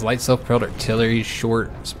times. Light self-propelled artillery short,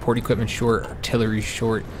 support equipment short, artillery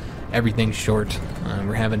short, everything short.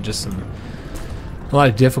 We're having just a lot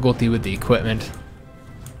of difficulty with the equipment.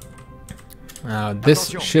 This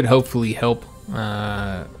should hopefully help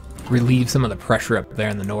relieve some of the pressure up there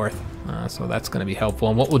in the north. So that's going to be helpful.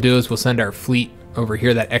 And what we'll do is we'll send our fleet over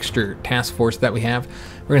here, that extra task force that we have.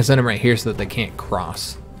 We're going to send them right here so that they can't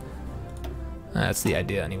cross. That's the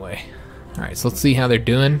idea anyway. Alright, so let's see how they're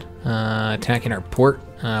doing. Attacking our port.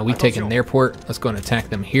 We've taken their port. Let's go and attack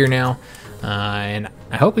them here now. And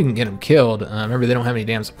I hope we can get them killed. Remember, they don't have any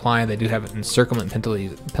damn supply. They do have an encirclement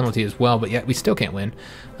penalty as well, but yet we still can't win,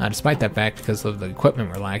 despite that fact, because of the equipment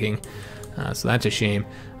we're lacking. So that's a shame.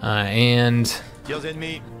 And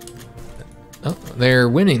oh, they're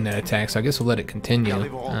winning that attack, so I guess we'll let it continue.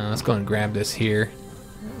 Let's go and grab this here.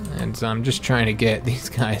 And so I'm just trying to get these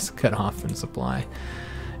guys cut off from supply.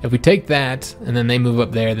 If we take that, and then they move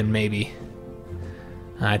up there, then maybe.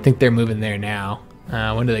 I think they're moving there now.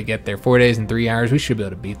 When do they get there? 4 days and 3 hours. We should be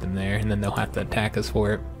able to beat them there, and then they'll have to attack us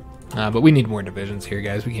for it. But we need more divisions here,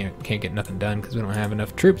 guys. We can't get nothing done because we don't have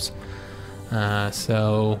enough troops.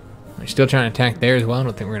 So we're still trying to attack there as well. I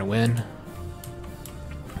don't think we're gonna win.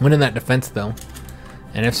 Winning that defense though,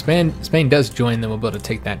 and if Spain does join, then we'll be able to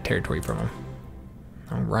take that territory from them.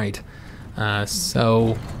 All right.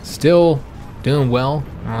 So still doing well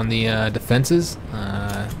on the defenses,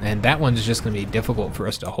 and that one's just going to be difficult for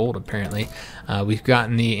us to hold apparently. We've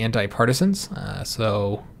gotten the anti-partisans,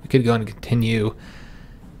 so we could go and continue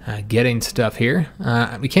getting stuff here.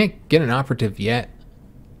 We can't get an operative yet.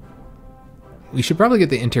 We should probably get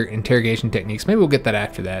the interrogation techniques. Maybe we'll get that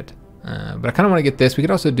after that, but I kind of want to get this. We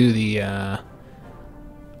could also do the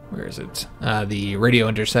where is it, the radio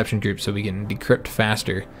interception group, so we can decrypt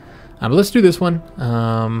faster. But let's do this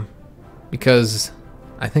one, because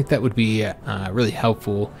I think that would be really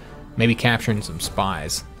helpful, maybe capturing some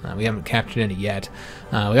spies. We haven't captured any yet.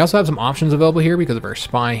 We also have some options available here because of our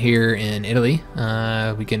spy here in Italy.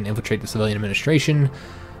 We can infiltrate the civilian administration.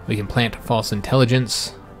 We can plant false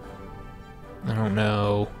intelligence. I don't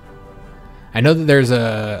know. I know that there's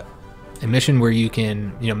a mission where you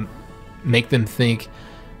can, make them think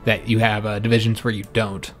that you have divisions where you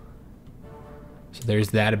don't. So there's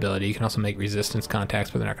that ability. You can also make resistance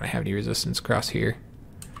contacts, but they're not going to have any resistance across here.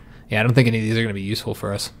 Yeah, I don't think any of these are going to be useful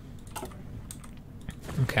for us.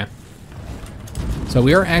 Okay. So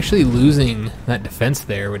we are actually losing that defense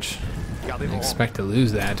there, which I didn't expect to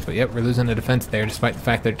lose that. But yep, we're losing the defense there, despite the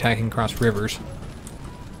fact they're attacking across rivers.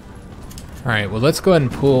 Alright, well let's go ahead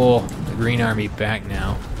and pull the Green Army back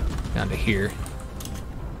now, down to here.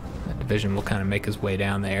 That division will kind of make his way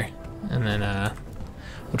down there. And then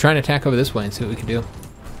we'll try and attack over this way and see what we can do.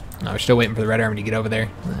 We're still waiting for the Red Army to get over there.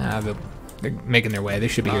 They're making their way. They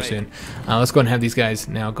should be here soon. Let's go ahead and have these guys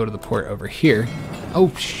now go to the port over here.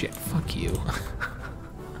 Oh shit, fuck you.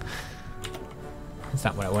 That's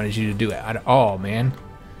not what I wanted you to do at all, man.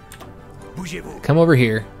 Come over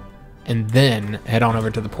here, and then head on over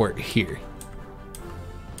to the port here.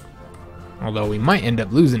 Although we might end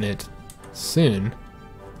up losing it soon.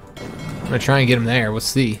 I'm gonna try and get him there. We'll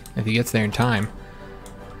see if he gets there in time.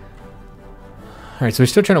 Alright, so we're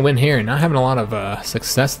still trying to win here and not having a lot of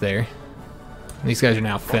success there. These guys are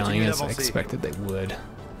now failing as I expected they would.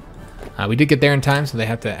 We did get there in time, so they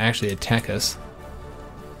have to actually attack us.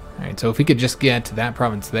 Alright, so if we could just get to that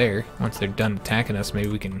province there, once they're done attacking us, maybe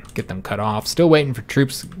we can get them cut off. Still waiting for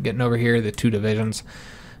troops getting over here, the 2 divisions.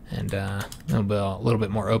 And they'll be a little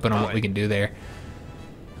bit more open on what we can do there.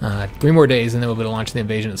 3 more days and then we'll be able to launch the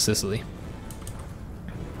invasion of Sicily.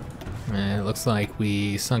 And it looks like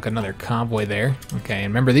we sunk another convoy there. Okay,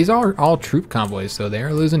 and remember these are all troop convoys, so they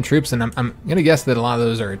are losing troops, and I'm gonna guess that a lot of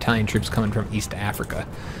those are Italian troops coming from East Africa,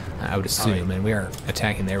 I would assume, and we are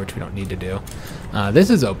attacking there, which we don't need to do. This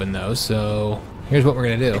is open though, so here's what we're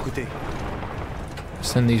gonna do.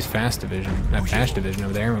 Send these fast division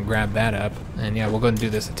over there, and we'll grab that up, and yeah, we'll go and do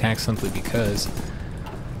this attack simply because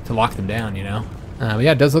to lock them down, you know. But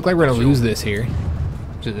yeah, it does look like we're gonna lose this here,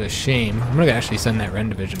 which is a shame. I'm gonna actually send that Ren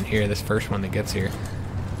division here, this first one that gets here.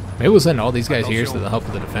 Maybe we'll send all these guys here so they'll help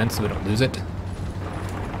with the defense so we don't lose it.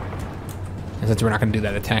 And since we're not gonna do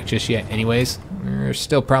that attack just yet anyways, there's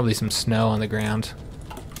still probably some snow on the ground.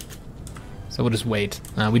 So we'll just wait.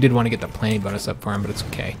 We did want to get the planning bonus up for him, but it's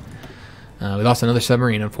okay. We lost another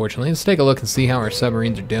submarine, unfortunately. Let's take a look and see how our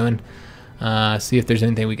submarines are doing. See if there's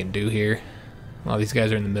anything we can do here. Well, these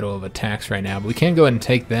guys are in the middle of attacks right now, but we can go ahead and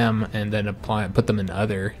take them and then put them in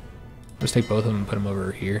other. Let's take both of them and put them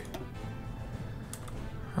over here.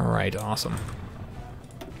 Alright, awesome.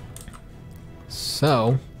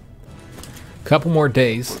 So, a couple more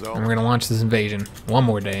days, and we're going to launch this invasion. 1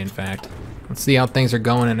 more day, in fact. Let's see how things are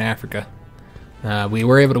going in Africa. We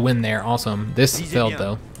were able to win there, awesome. This failed,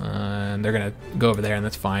 though. And they're going to go over there, and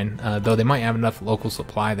that's fine. Though they might have enough local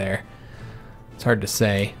supply there. It's hard to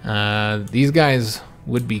say. These guys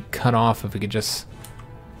would be cut off if we could just...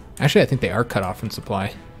 Actually, I think they are cut off from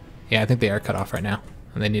supply. Yeah, I think they are cut off right now.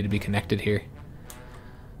 And they need to be connected here.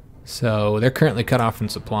 So, they're currently cut off from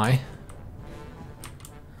supply.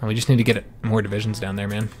 And we just need to get more divisions down there,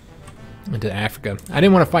 man. Into Africa. I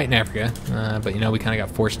didn't want to fight in Africa, but you know, we kind of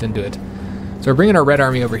got forced into it. So we're bringing our Red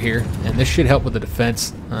Army over here, and this should help with the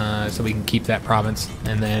defense, so we can keep that province.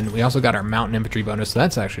 And then we also got our mountain infantry bonus, so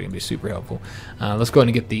that's actually going to be super helpful. Let's go ahead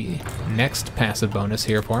and get the next passive bonus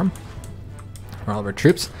here for them, for all of our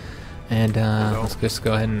troops. And let's just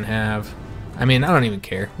go ahead and have... I mean, I don't even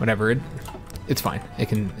care. Whatever. It's fine. It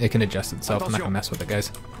can adjust itself. I'm not going to mess with it,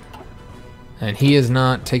 guys. And he is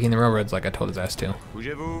not taking the railroads like I told his ass to.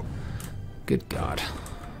 Good God.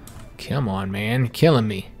 Come on, man. Killing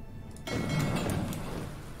me.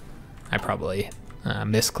 I probably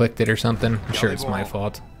misclicked it or something. I'm sure it's my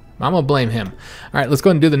fault. I'm going to blame him. Alright, let's go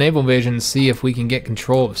ahead and do the naval invasion and see if we can get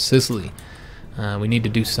control of Sicily. We need to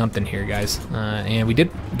do something here, guys. And we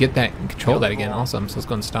did get that control that again. Awesome. So let's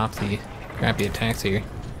go and stop the crappy attacks here.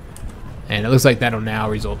 And it looks like that'll now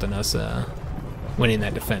result in us winning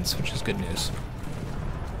that defense, which is good news.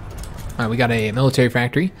 Alright, we got a military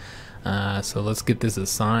factory. So let's get this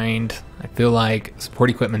assigned. I feel like support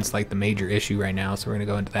equipment's like the major issue right now, so we're gonna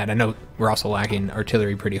go into that. I know we're also lacking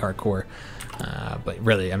artillery pretty hardcore, but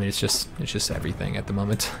really, I mean, it's just everything at the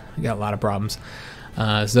moment. We got a lot of problems.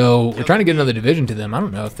 So we're trying to get another division to them. I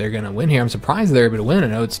don't know if they're gonna win here. I'm surprised they're able to win. I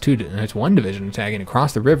know it's 1 division attacking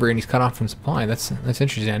across the river, and he's cut off from supply. That's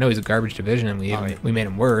interesting. I know he's a garbage division, and we made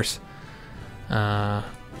him worse. Let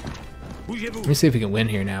me see if we can win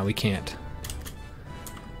here now. We can't.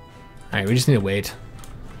 Alright, we just need to wait.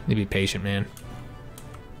 Need to be patient, man.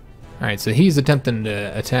 Alright, so he's attempting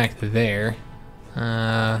to attack there.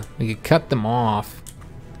 We could cut them off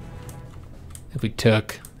if we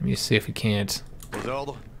took... Let me see if we can't.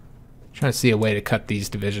 Trying to see a way to cut these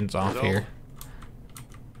divisions off here.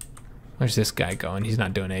 Where's this guy going? He's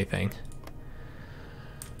not doing anything.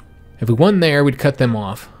 If we won there, we'd cut them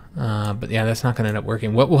off. But yeah, that's not going to end up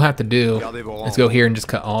working. What we'll have to do is go here and just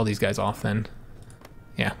cut all these guys off then.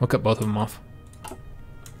 Yeah, we'll cut both of them off.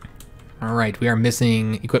 Alright, we are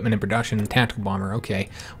missing equipment in production. Tactical bomber, okay.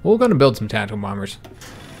 Well, we're going to build some tactical bombers.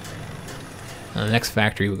 The next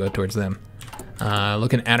factory will go towards them.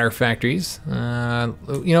 Looking at our factories. You know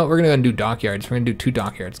what, we're going to go and do dockyards. We're going to do 2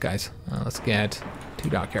 dockyards, guys. Let's get 2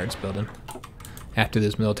 dockyards building after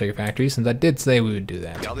this military factory, since I did say we would do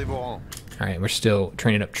that. Alright, we're still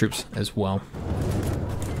training up troops as well.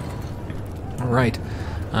 Alright,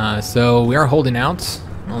 so we are holding out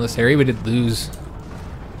on this area. We did lose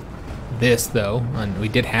this, though, and we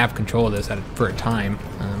did have control of this for a time.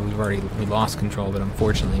 We lost control of it,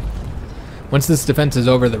 unfortunately. Once this defense is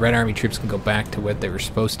over, the Red Army troops can go back to what they were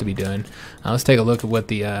supposed to be doing. Let's take a look at what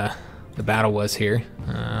the battle was here.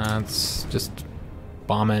 It's just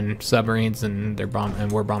bombing submarines, and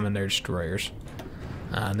we're bombing their destroyers.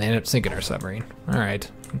 And they ended up sinking our submarine. All right,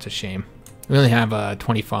 it's a shame. We only have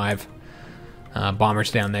 25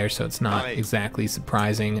 bombers down there, so it's not exactly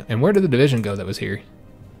surprising. And where did the division go that was here?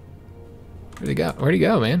 Where'd he go? Where'd he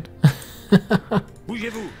go, man?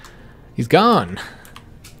 He's gone.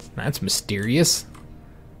 That's mysterious.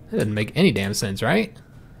 That doesn't make any damn sense, right?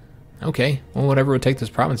 Okay, well, whatever would take those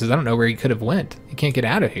provinces. I don't know where he could have went. He can't get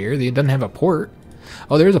out of here. He doesn't have a port.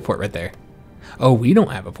 Oh, there's a port right there. Oh, we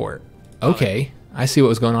don't have a port. Okay, I see what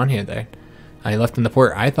was going on here there. I left in the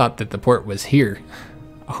port. I thought that the port was here.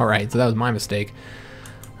 All right, so that was my mistake.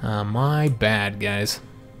 My bad, guys.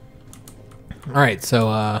 All right,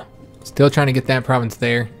 so still trying to get that province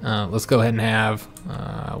there. Let's go ahead and have,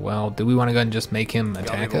 well, do we want to go ahead and just make him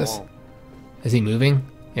attack us? Is he moving?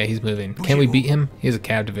 Yeah, he's moving. Can we beat him? He has a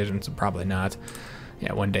cav division, so probably not.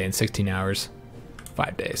 Yeah, 1 day and 16 hours.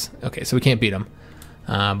 5 days. Okay, so we can't beat him.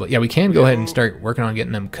 But yeah, we can go ahead and start working on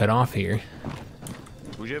getting them cut off here.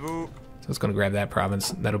 So let's go and grab that province.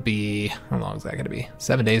 That'll be, how long is that going to be?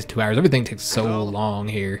 7 days, 2 hours. Everything takes so long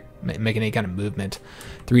here, making any kind of movement.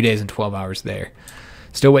 3 days and 12 hours there.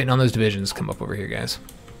 Still waiting on those divisions to come up over here, guys.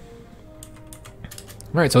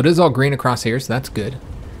 Alright, so it is all green across here, so that's good.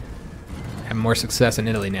 Having more success in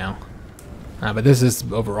Italy now. But this has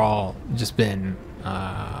overall just been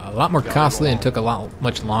a lot more costly and took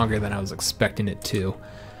much longer than I was expecting it to.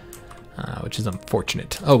 Which is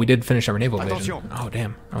unfortunate. Oh, we did finish our naval division. Oh,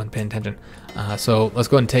 damn. I wasn't paying attention. So let's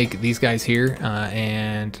go ahead and take these guys here.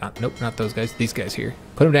 And, nope, not those guys. These guys here.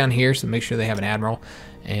 Put them down here, so make sure they have an admiral.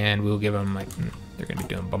 And we'll give them, like, they're going to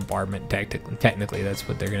be doing bombardment. Technically, that's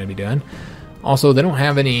what they're going to be doing. Also, they don't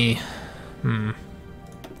have any...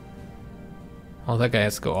 Well, that guy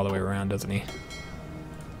has to go all the way around, doesn't he?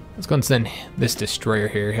 Let's go and send this destroyer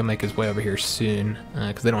here. He'll make his way over here soon,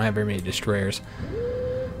 because they don't have very many destroyers.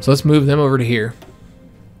 So let's move them over to here.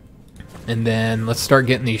 And then let's start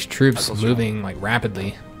getting these troops moving, like,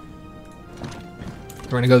 rapidly. We're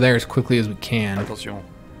going to go there as quickly as we can.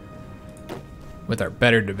 With our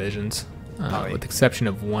better divisions, with the exception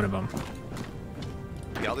of one of them.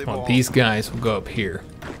 Well, these guys will go up here.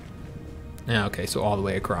 Yeah, okay, so all the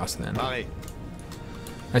way across then. Alright,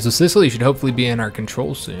 so Sicily should hopefully be in our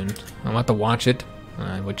control soon. I'll have to watch it,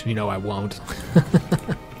 which you know I won't.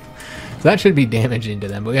 So that should be damaging to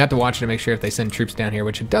them, but we have to watch it to make sure if they send troops down here,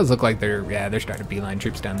 which it does look like they're starting to beeline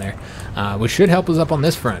troops down there. Which should help us up on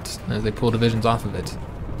this front as they pull divisions off of it.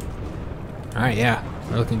 Alright, yeah,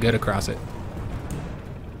 they're looking good across it.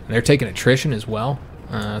 They're taking attrition as well.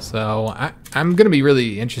 So I'm going to be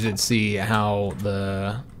really interested to see how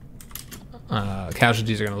the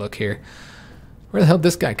casualties are going to look here. Where the hell did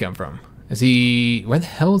this guy come from? Where the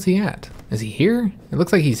hell is he at? Is he here? It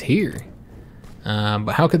looks like he's here.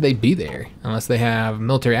 But how could they be there? Unless they have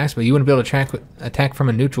military access, but you wouldn't be able to attack from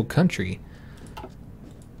a neutral country.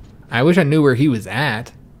 I wish I knew where he was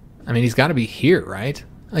at. I mean, he's got to be here, right?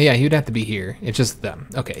 Oh yeah, he would have to be here. It's just them.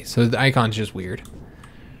 Okay, so the icon's just weird.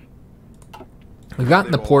 We've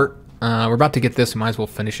gotten the port. We're about to get this. We might as well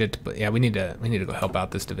finish it. But yeah, we need to go help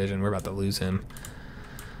out this division. We're about to lose him.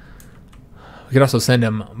 We could also send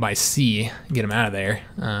him by sea, get him out of there.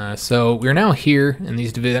 So we're now here, and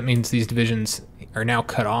that means these divisions are now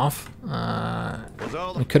cut off.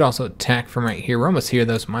 We could also attack from right here. We're almost here,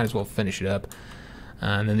 though, so might as well finish it up.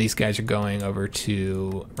 And then these guys are going over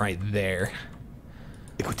to right there.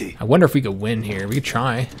 I wonder if we could win here. We could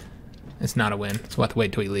try. It's not a win, so we'll have to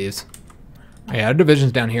wait till he leaves. Yeah, our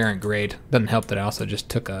divisions down here aren't great. Doesn't help that I also just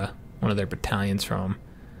took one of their battalions from them.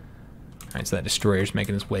 Alright, so that destroyer's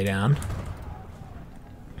making his way down.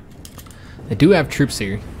 They do have troops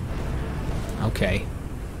here. Okay.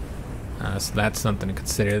 So that's something to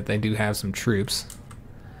consider, that they do have some troops.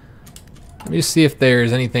 Let me just see if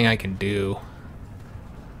there's anything I can do.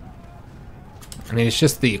 I mean, it's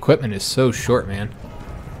just the equipment is so short, man.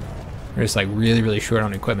 We're just like really, really short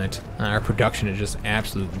on equipment. Our production is just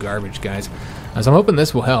absolute garbage, guys. So I'm hoping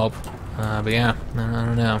this will help. But yeah, I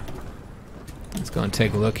don't know. Let's go and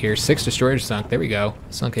take a look here. 6 destroyers sunk. There we go.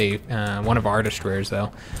 Sunk one of our destroyers,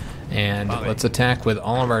 though. And let's attack with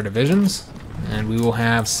all of our divisions, and we will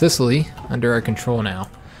have Sicily under our control now.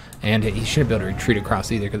 And he shouldn't be able to retreat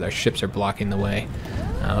across either because our ships are blocking the way.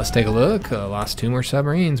 Let's take a look. Lost 2 more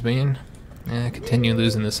submarines, man. Continue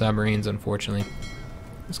losing the submarines, unfortunately.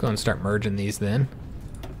 Let's go and start merging these then.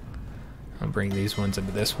 I'll bring these ones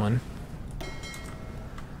into this one.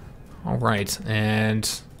 Alright, and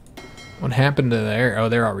what happened to there? Oh,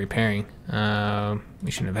 they're all repairing. We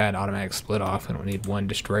shouldn't have had automatic split off. We don't need one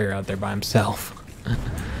destroyer out there by himself.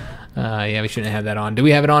 Yeah, we shouldn't have that on. Do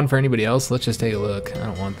we have it on for anybody else? Let's just take a look. I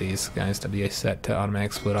don't want these guys to be set to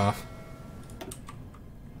automatic split off.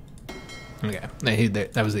 Okay,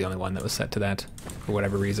 that was the only one that was set to that for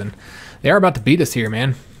whatever reason. They are about to beat us here,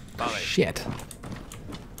 man. Shit.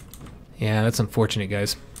 Yeah, that's unfortunate,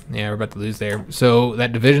 guys. Yeah, we're about to lose there. So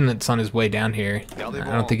that division that's on his way down here, I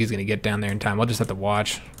don't think he's going to get down there in time. We'll just have to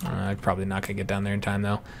watch. Probably not going to get down there in time,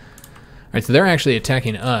 though. Alright, so they're actually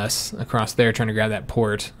attacking us across there, trying to grab that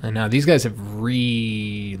port. And now these guys have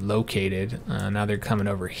relocated. Now they're coming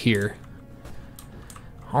over here.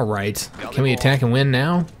 Alright, can we attack and win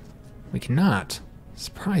now? We cannot.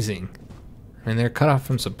 Surprising. I mean, they're cut off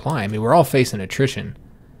from supply. I mean, we're all facing attrition.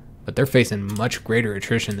 But they're facing much greater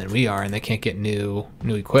attrition than we are, and they can't get new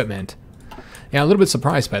equipment. Yeah, a little bit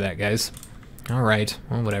surprised by that, guys. Alright,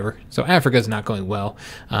 well, whatever. So Africa's not going well,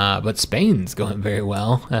 but Spain's going very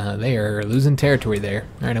well. They are losing territory there.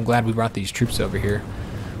 Alright, I'm glad we brought these troops over here.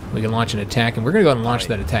 We can launch an attack, and we're going to go and launch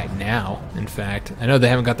that attack now, in fact. I know they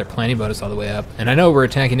haven't got their planning bonus all the way up, and I know we're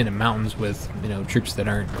attacking into mountains with, you know, troops that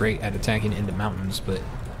aren't great at attacking into mountains, but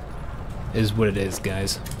it is what it is,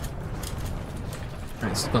 guys.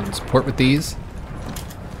 Alright, so let's support with these.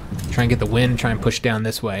 Try and get the wind, try and push down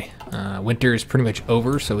this way. Winter is pretty much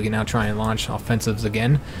over, so we can now try and launch offensives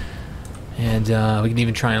again. And we can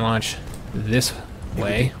even try and launch this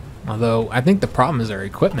way. Although, I think the problem is our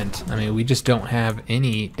equipment. I mean, we just don't have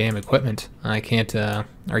any damn equipment. I can't, our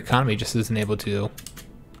economy just isn't able to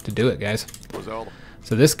do it, guys.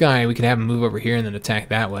 So this guy, we could have him move over here and then attack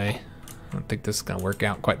that way. I don't think this is going to work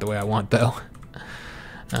out quite the way I want, though.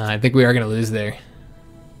 I think we are going to lose there.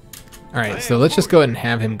 Alright, so let's just go ahead and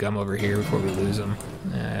have him come over here before we lose him.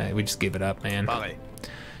 We just give it up, man.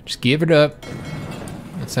 Just give it up.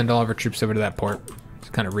 Let's send all of our troops over to that port.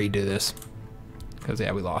 Just kind of redo this. Because,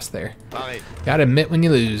 yeah, we lost there. Gotta admit when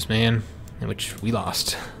you lose, man. In which we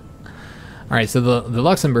lost. Alright, so the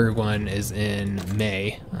Luxembourg one is in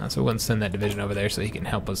May. So we're going to send that division over there so he can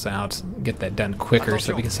help us out. Get that done quicker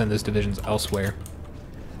so we can send those divisions elsewhere.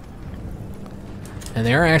 And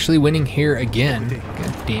they are actually winning here again.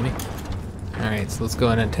 God damn it. Alright, so let's go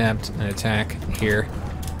ahead and attempt an attack here.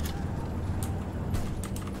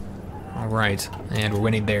 Alright, and we're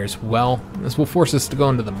winning there as well. This will force us to go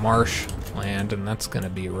into the marsh land, and that's going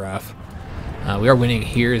to be rough. We are winning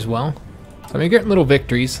here as well. So we're getting little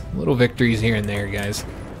victories here and there, guys.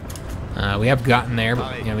 We have gotten there,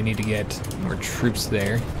 but you know, we need to get more troops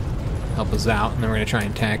there. Help us out, and then we're going to try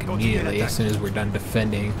and attack immediately as soon as we're done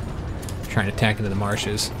defending. Trying to attack into the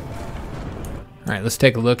marshes. Alright, let's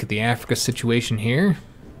take a look at the Africa situation here.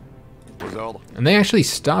 And they actually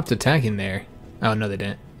stopped attacking there. Oh, no, they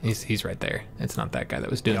didn't. He's right there. It's not that guy that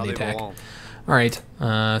was doing the attack. Alright,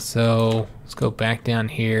 so let's go back down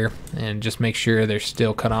here and just make sure they're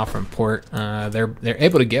still cut off from port. They're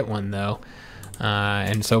able to get one, though.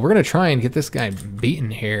 And so we're going to try and get this guy beaten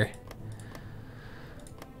here.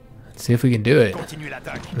 Let's see if we can do it.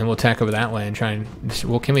 And then we'll attack over that way and try and...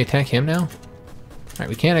 Well, can we attack him now? Alright,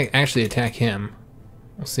 we can't actually attack him.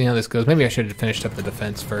 We'll see how this goes. Maybe I should have finished up the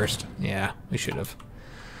defense first. Yeah, we should have.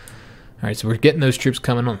 Alright, so we're getting those troops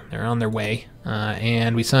coming on. They're on their way.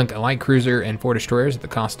 And we sunk a light cruiser and 4 destroyers at the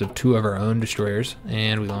cost of 2 of our own destroyers.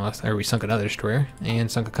 And we sunk another destroyer and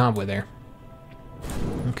sunk a convoy there.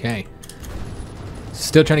 Okay.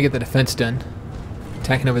 Still trying to get the defense done.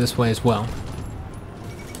 Attacking over this way as well.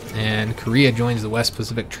 And Korea joins the West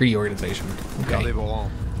Pacific Treaty Organization. Okay.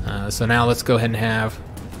 So now let's go ahead and have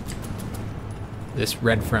this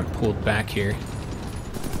red front pulled back here.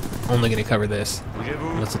 Only going to cover this.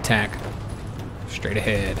 Let's attack straight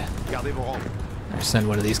ahead. Send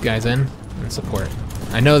one of these guys in and support.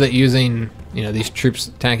 I know that using, you know, these troops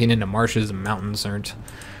attacking into marshes and mountains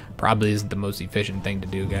probably isn't the most efficient thing to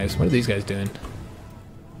do, guys. What are these guys doing?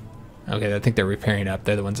 Okay, I think they're repairing up.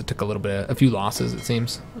 They're the ones that took a few losses, it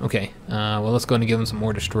seems. Okay, well, let's go ahead and give them some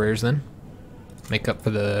more destroyers then. Make up for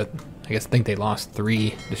the, I think they lost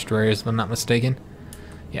 3 destroyers, if I'm not mistaken.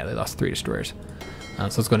 Yeah, they lost 3 destroyers. So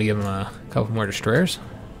let's go ahead and give them a couple more destroyers.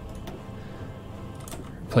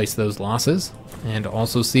 Replace those losses. And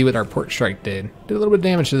also see what our port strike did. Did a little bit of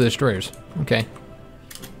damage to the destroyers. Okay.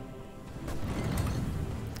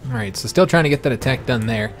 Alright, so still trying to get that attack done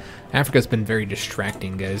there. Africa's been very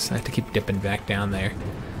distracting, guys. I have to keep dipping back down there.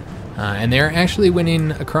 And they're actually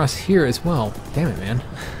winning across here as well. Damn it, man.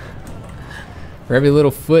 For every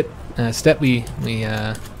little foot step every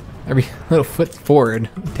little foot forward,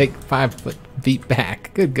 we take 5 feet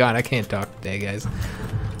back. Good God, I can't talk today, guys.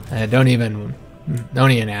 Don't even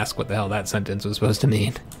ask what the hell that sentence was supposed to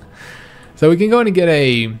mean. So we can go in and get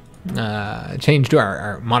a change to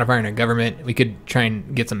our modifier in our government. We could try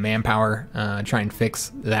and get some manpower, try and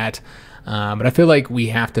fix that. But I feel like we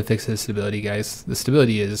have to fix the stability, guys. The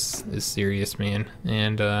stability is serious, man,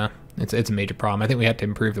 and it's a major problem. I think we have to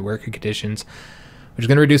improve the worker conditions, which is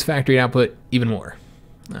going to reduce factory output even more.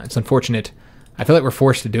 It's unfortunate. I feel like we're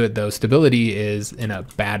forced to do it, though. Stability is in a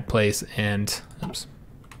bad place, and oops.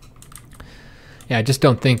 Yeah, I just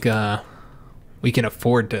don't think we can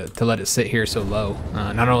afford to let it sit here so low.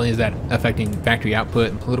 Not only is that affecting factory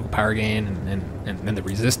output and political power gain and the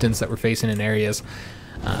resistance that we're facing in areas,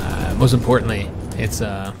 most importantly, it's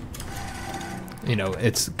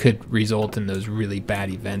could result in those really bad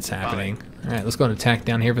events happening. All right, let's go and attack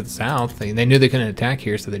down here for the south. They knew they couldn't attack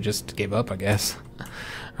here, so they just gave up, I guess.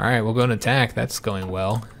 All right, we'll go and attack. That's going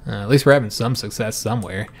well. At least we're having some success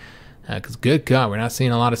somewhere. Because good God, we're not seeing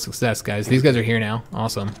a lot of success, guys. These guys are here now.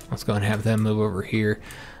 Awesome. Let's go and have them move over here.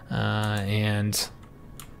 And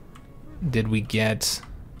did we get...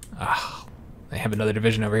 they have another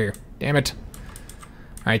division over here. Damn it.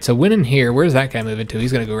 All right, so winning here. Where's that guy moving to?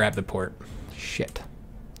 He's going to go grab the port. Shit.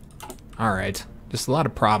 All right. Just a lot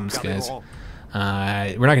of problems, guys. We're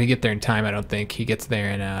not going to get there in time, I don't think. He gets there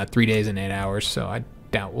in 3 days and 8 hours, so I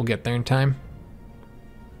doubt we'll get there in time.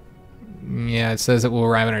 Yeah, it says that we'll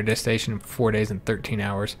arrive at our destination in 4 days and 13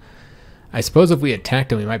 hours. I suppose if we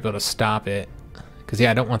attacked him, we might be able to stop it. Because,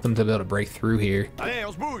 yeah, I don't want them to be able to break through here.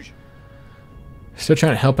 Still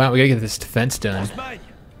trying to help out. We got to get this defense done.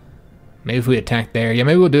 Maybe if we attack there. Yeah,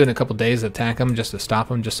 maybe we'll do it in a couple days, attack them just to stop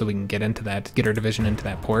them, just so we can get into that, get our division into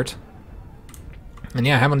that port. And,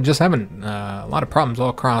 yeah, having a lot of problems all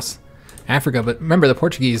across Africa. But remember, the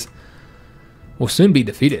Portuguese will soon be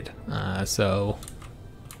defeated. So...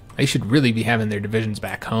 they should really be having their divisions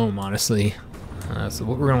back home, honestly. So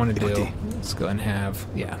what we're going to want to do, let's go and have,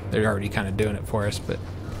 yeah, they're already kind of doing it for us, but...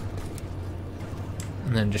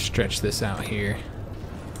 and then just stretch this out here.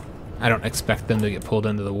 I don't expect them to get pulled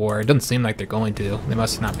into the war. It doesn't seem like they're going to. They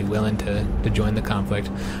must not be willing to join the conflict.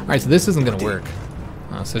 All right, so this isn't going to work.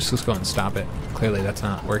 So let's just go and stop it. Clearly that's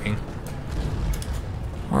not working.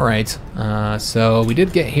 All right, so we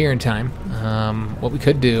did get here in time. What we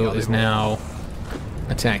could do is now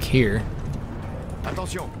attack here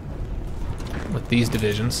with these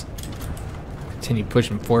divisions. Continue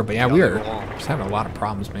pushing forward, but yeah, we are just having a lot of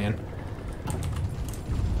problems, man.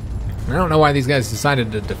 I don't know why these guys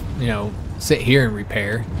decided to, sit here and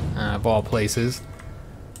repair, of all places.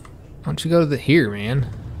 Why don't you go to here, man?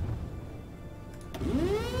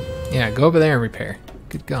 Yeah, go over there and repair.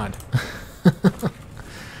 Good God.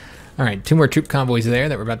 Alright, 2 more troop convoys there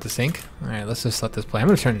that we're about to sink. Alright, let's just let this play. I'm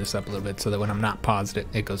going to turn this up a little bit so that when I'm not paused,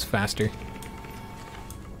 it goes faster.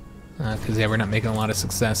 Because, yeah, we're not making a lot of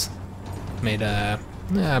success. Made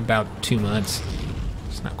about 2 months.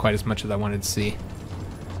 It's not quite as much as I wanted to see.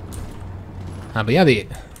 But, yeah, the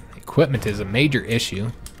equipment is a major issue.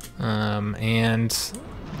 And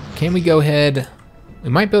can we go ahead... we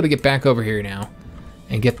might be able to get back over here now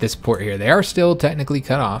and get this port here. They are still technically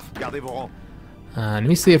cut off. Let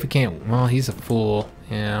me see if we can't... well, he's a fool.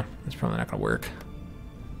 Yeah, that's probably not going to work.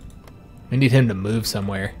 We need him to move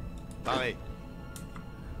somewhere. Alright,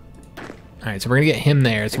 so we're going to get him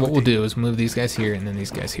there. So what we'll do is move these guys here and then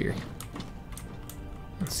these guys here.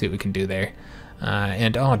 Let's see what we can do there.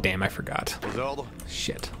 And, oh, damn, I forgot.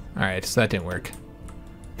 Shit. Alright, so that didn't work.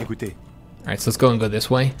 Alright, so let's go and go this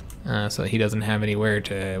way. So he doesn't have anywhere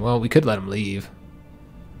to... well, we could let him leave.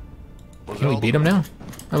 Can we beat him now?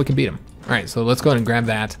 Oh, we can beat him. Alright, so let's go ahead and grab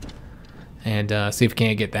that and see if we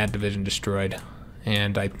can't get that division destroyed.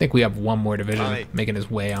 And I think we have one more division making his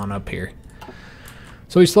way on up here.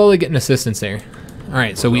 So we're slowly getting assistance there.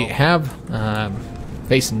 Alright, so we have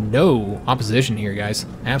faced no opposition here, guys.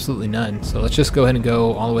 Absolutely none. So let's just go ahead and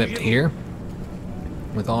go all the way up to here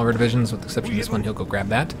with all of our divisions, with the exception of this one. He'll go grab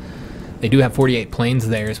that. They do have 48 planes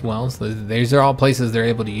there as well. So these are all places they're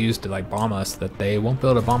able to use to like bomb us that they won't be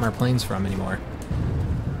able to bomb our planes from anymore.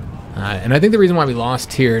 And I think the reason why we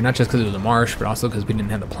lost here, not just because it was a marsh, but also because we didn't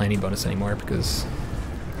have the planning bonus anymore, because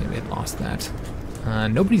we had lost that.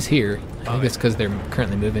 Nobody's here. I think it's because they're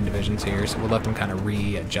currently moving divisions here, so we'll let them kind of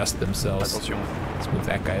readjust themselves. Let's move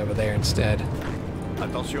that guy over there instead.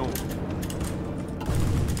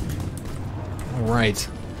 Alright.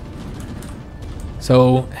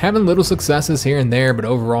 So having little successes here and there, but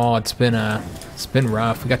overall it's been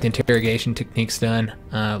rough. We got the interrogation techniques done.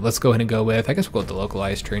 Let's go ahead and go with, I guess we'll go with the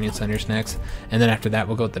localized training centers next, and then after that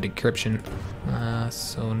we'll go with the decryption.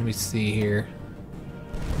 So let me see here.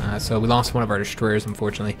 So we lost one of our destroyers,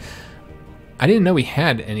 unfortunately. I didn't know we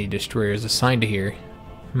had any destroyers assigned to here.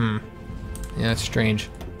 Yeah, that's strange,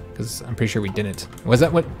 because I'm pretty sure we didn't. Was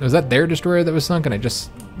that their destroyer that was sunk and I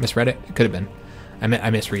just misread it? It could have been.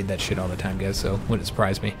 I misread that shit all the time, guys, so wouldn't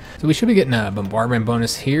surprise me. So we should be getting a bombardment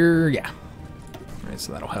bonus here. Yeah. Alright,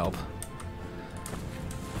 so that'll help.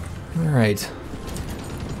 Alright.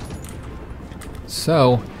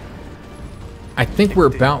 So I think we're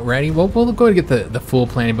about ready. We'll go ahead and get the full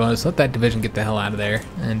planning bonus. Let that division get the hell out of there.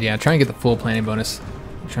 And yeah, try and get the full planning bonus.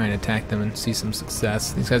 Try and attack them and see some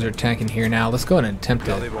success. These guys are attacking here now. Let's go ahead and attempt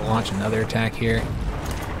to launch another attack here.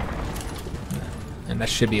 And that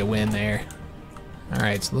should be a win there.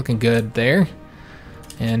 Alright, it's looking good there.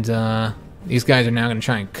 And these guys are now going to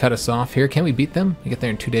try and cut us off here. Can we beat them? We get there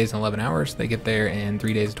in 2 days and 11 hours. They get there in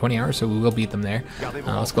 3 days and 20 hours, so we will beat them there.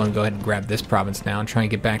 Let's go ahead and grab this province now and try and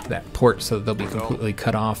get back to that port so that they'll be completely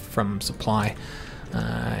cut off from supply.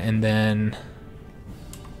 And then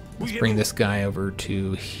let's bring this guy over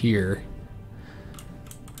to here.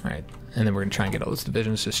 Alright, and then we're going to try and get all those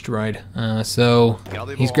divisions destroyed. So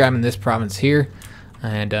he's grabbing this province here.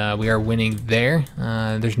 And we are winning there.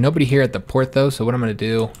 There's nobody here at the port though, so what I'm gonna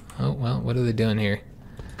do, oh well, what are they doing here?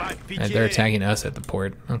 They're attacking us at the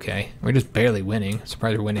port. Okay, we're just barely winning.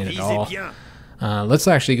 Surprised we're winning at all. Let's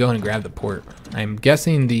actually go and grab the port. I'm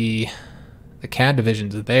guessing the CAD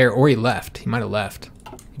division's there, or he left. He might have left.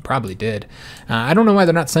 He probably did. I don't know why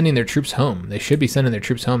they're not sending their troops home. They should be sending their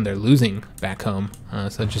troops home. They're losing back home,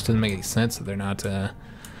 so it just doesn't make any sense that they're not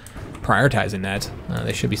prioritizing that.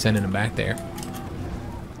 They should be sending them back there.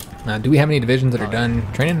 Do we have any divisions that are done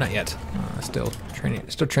training? Not yet. Still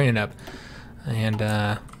training up, and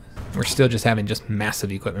we're still just having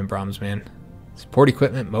massive equipment problems, man. Support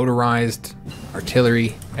equipment, motorized,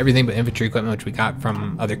 artillery, everything but infantry equipment, which we got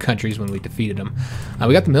from other countries when we defeated them.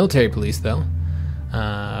 We got the military police though.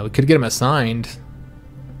 We could get them assigned,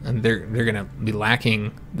 and they're gonna be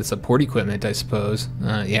lacking the support equipment, I suppose.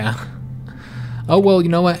 Yeah. Oh well, you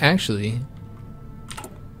know what? Actually,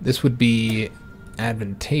 this would be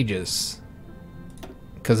advantageous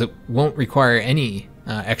because it won't require any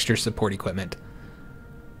extra support equipment.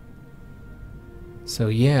 So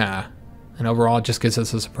yeah, and overall it just gives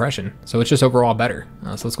us a suppression. So it's just overall better.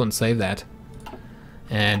 So let's go and save that.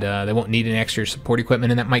 And they won't need any extra support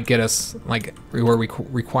equipment, and that might get us like where we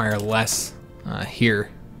require less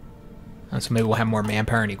here. So maybe we'll have more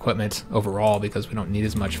manpower and equipment overall because we don't need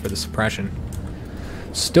as much for the suppression.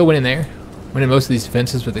 Still winning there. Winning most of these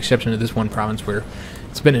defenses with the exception of this one province where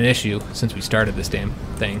it's been an issue since we started this damn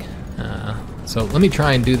thing. So let me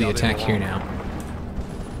try and do the attack here now.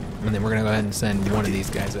 And then we're going to go ahead and send one of these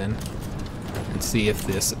guys in and see if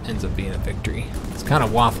this ends up being a victory. It's kind of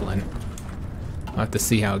waffling. I'll have to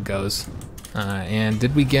see how it goes. And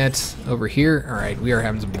did we get over here? Alright, we are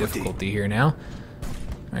having some difficulty here now.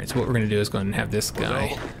 Alright, so what we're going to do is go ahead and have this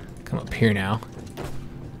guy come up here now.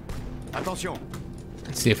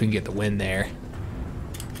 And see if we can get the win there.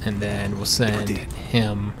 And then we'll send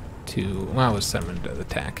him to, well, we'll send him to the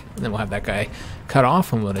attack. And then we'll have that guy cut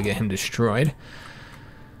off and we'll get him destroyed.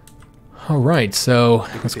 Alright, so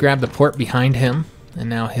let's grab the port behind him. And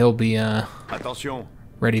now he'll be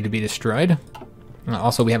ready to be destroyed.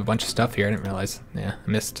 Also, we have a bunch of stuff here. I didn't realize. Yeah, I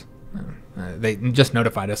missed. They just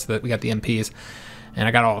notified us that we got the MPs. And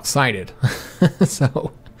I got all excited.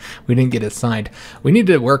 So we didn't get it signed. We need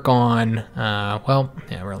to work on, well,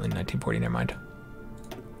 yeah, we're only in 1940, never mind.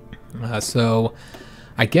 So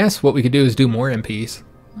I guess what we could do is do more MPs.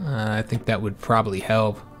 I think that would probably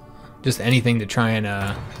help. Just anything to try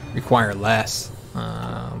and require less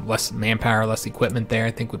manpower, less equipment there,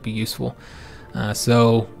 I think would be useful.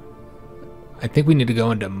 So I think we need to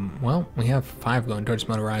go into, well, we have 5 going towards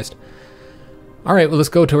motorized. All right, well, let's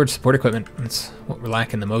go towards support equipment. That's what we're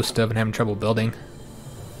lacking the most of and having trouble building.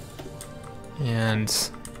 And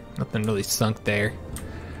nothing really sunk there.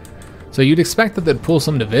 So you'd expect that they'd pull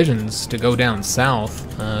some divisions to go down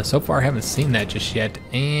south. So far, I haven't seen that just yet.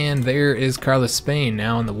 And there is Carlos Spain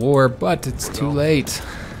now in the war, but it's too late.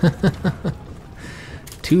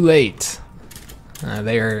 Too late.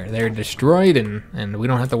 They're destroyed, and we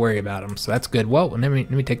don't have to worry about them. So that's good. Well, let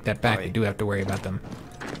me take that back. We do have to worry about them.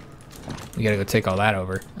 We gotta go take all that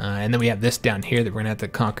over. And then we have this down here that we're gonna have to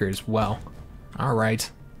conquer as well. All right.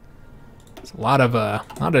 It's a lot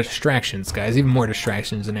of distractions, guys. Even more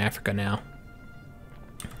distractions in Africa now.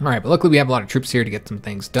 All right, but luckily we have a lot of troops here to get some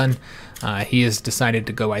things done. He has decided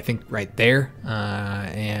to go, I think, right there,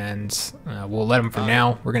 and we'll let him for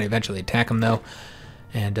now. We're going to eventually attack him, though,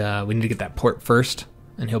 and we need to get that port first,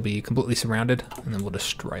 and he'll be completely surrounded, and then we'll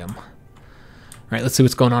destroy him. All right, let's see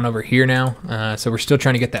what's going on over here now. So we're still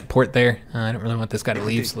trying to get that port there. I don't really want this guy to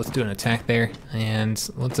leave, so let's do an attack there, and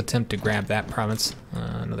let's attempt to grab that province.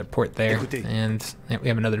 Another port there, and we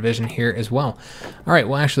have another division here as well. All right,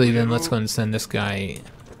 well, actually, then let's go and send this guy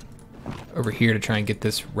over here to try and get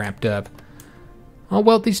this wrapped up. Oh,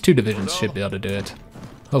 well, these two divisions should be able to do it.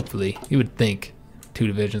 Hopefully. You would think two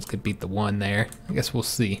divisions could beat the one there. I guess we'll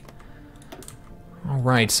see.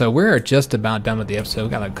 Alright, so we're just about done with the episode.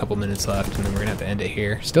 We've got like a couple minutes left, and then we're going to have to end it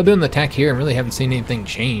here. Still doing the attack here, and really haven't seen anything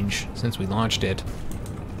change since we launched it.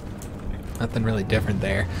 Nothing really different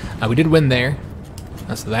there. We did win there,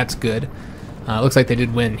 so that's good. Looks like they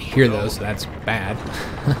did win here, though, so that's bad.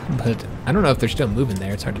 But I don't know if they're still moving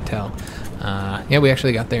there. It's hard to tell. Yeah, we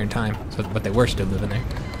actually got there in time, so, but they were still moving there.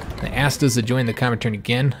 They asked us to join the Comintern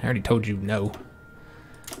again. I already told you no.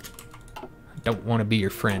 I don't want to be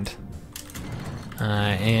your friend.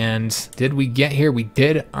 And did we get here? We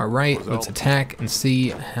did. All right, let's attack and see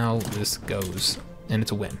how this goes. And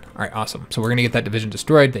it's a win. All right, awesome. So we're going to get that division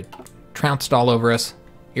destroyed. They trounced all over us,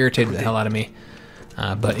 irritated the hell out of me.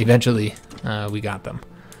 But eventually, we got them.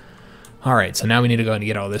 All right, so now we need to go and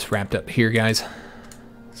get all this wrapped up here, guys.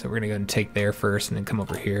 So we're going to go and take there first and then come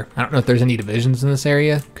over here. I don't know if there's any divisions in this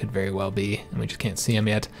area. Could very well be, and we just can't see them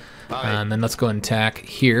yet. And then let's go and attack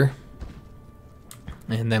here.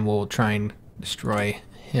 And then we'll try and destroy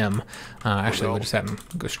him. Actually, we'll just have him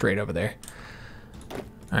go straight over there.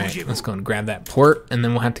 Alright, let's go and grab that port, and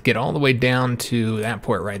then we'll have to get all the way down to that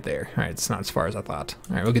port right there. Alright, it's not as far as I thought.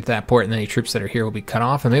 Alright, we'll get that port, and then any troops that are here will be cut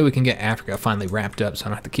off, and maybe we can get Africa finally wrapped up, so I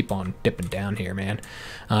don't have to keep on dipping down here, man.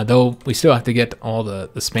 Though, we still have to get all the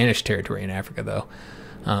Spanish territory in Africa, though.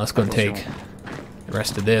 Let's go and take the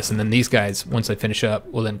rest of this, and then these guys, once they finish up,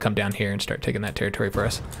 will then come down here and start taking that territory for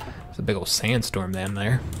us. There's a big old sandstorm down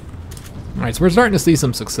there. Alright, so we're starting to see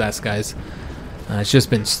some success, guys. It's just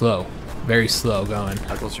been slow. Very slow going.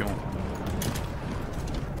 Attention.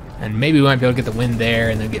 And maybe we might be able to get the win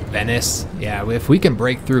there and then get Venice. Yeah, if we can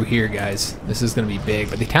break through here, guys, this is going to be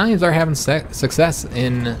big. But the Italians are having success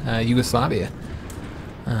in Yugoslavia.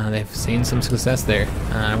 They've seen some success there.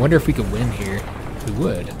 I wonder if we could win here. We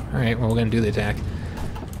would. Alright, well, we're going to do the attack.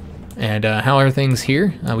 And how are things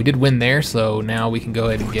here? We did win there, so now we can go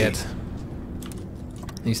ahead and get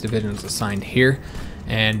these divisions assigned here.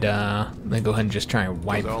 And then go ahead and just try and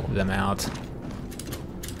wipe them out.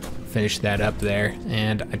 Finish that up there.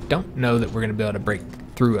 And I don't know that we're going to be able to break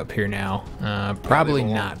through up here now. Probably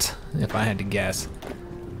not, if I had to guess.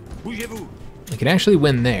 We can actually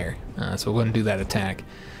win there, so we'll go ahead and do that attack.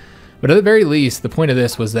 But at the very least, the point of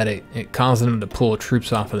this was that it caused them to pull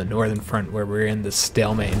troops off of the northern front where we're in this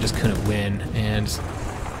stalemate and just couldn't win. And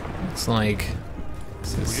it's like,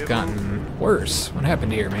 this has gotten worse. What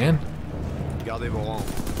happened here, man?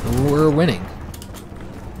 We're winning.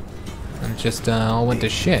 And it just all went to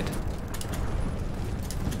shit.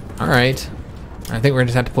 Alright. I think we're going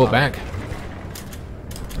to just have to pull it back.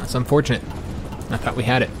 That's unfortunate. I thought we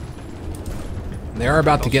had it. They are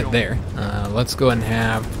about to get there. Let's go ahead and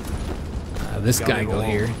have this guy go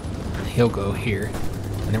here. And he'll go here.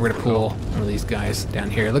 And then we're going to pull one of these guys down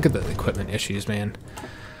here. Look at the equipment issues, man.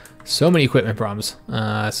 So many equipment problems.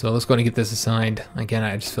 So let's go and get this assigned. Again,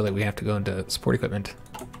 I just feel like we have to go into support equipment.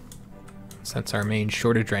 So that's our main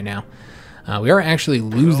shortage right now. We are actually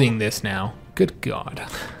losing this now. Good God.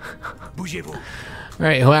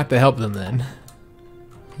 Alright, he'll have to help them then.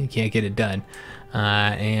 He can't get it done.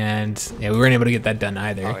 And yeah, we weren't able to get that done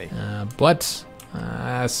either. But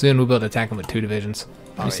soon we'll be able to attack him with 2 divisions.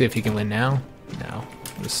 Let me see if he can win now. No,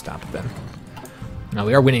 we'll just stop it then. Now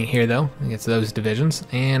we are winning here though against those divisions.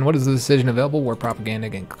 And what is the decision available? War propaganda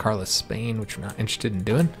against Carlos Spain, which we're not interested in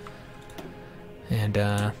doing. And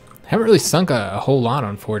haven't really sunk a whole lot,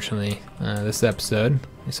 unfortunately, this episode.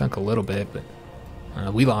 We sunk a little bit,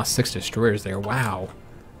 but we lost 6 destroyers there. Wow.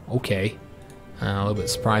 Okay. A little bit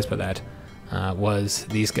surprised by that. Was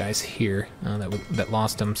these guys here that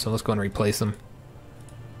lost them. So let's go and replace them.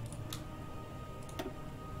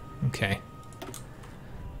 Okay.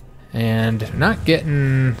 And not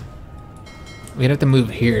getting... We'd have to move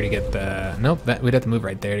here to get the... Nope, we'd have to move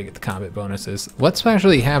right there to get the combat bonuses. Let's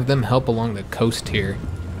actually have them help along the coast here.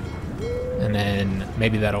 And then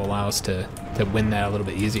maybe that'll allow us to win that a little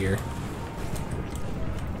bit easier.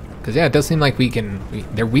 Because, yeah, it does seem like we can...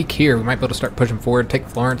 they're weak here. We might be able to start pushing forward, take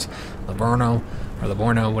Florence, Livorno, or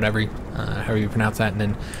Livorno, whatever, however you pronounce that, and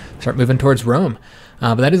then start moving towards Rome.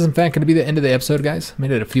 But that is in fact going to be the end of the episode, guys.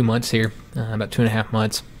 Made it a few months here, about 2.5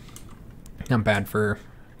 months. Not bad for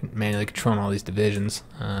manually controlling all these divisions,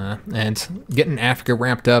 and getting Africa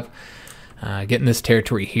wrapped up, getting this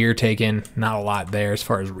territory here taken. Not a lot there as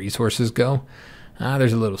far as resources go.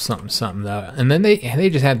 There's a little something though, and then they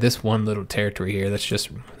just had this one little territory here. That's just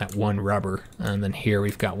that one rubber, and then here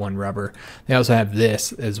we've got one rubber. They also have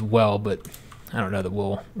this as well, but I don't know that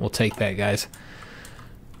we'll take that, guys.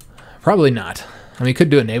 Probably not. I mean, could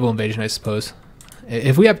do a naval invasion, I suppose.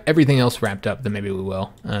 If we have everything else wrapped up, then maybe we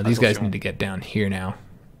will. These guys need to get down here now.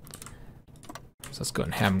 So let's go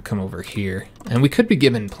and have them come over here. And we could be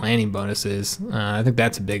given planning bonuses. I think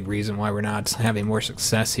that's a big reason why we're not having more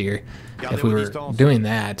success here. If we were doing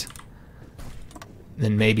that,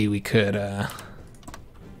 then maybe we could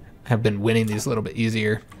have been winning these a little bit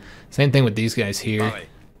easier. Same thing with these guys here.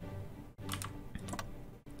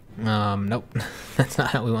 Nope. That's not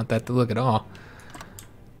how we want that to look at all.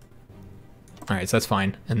 Alright, so that's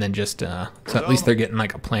fine. And then just, so at least they're getting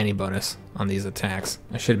like a planning bonus on these attacks.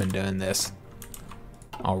 I should have been doing this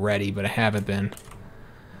already, but I haven't been.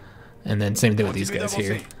 And then same thing with these guys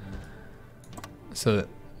here. So,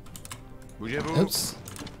 oops,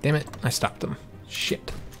 damn it, I stopped them.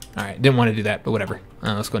 Shit. Alright, didn't want to do that, but whatever.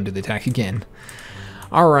 Let's go and do the attack again.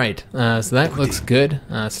 Alright, so that looks good.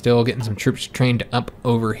 Still getting some troops trained up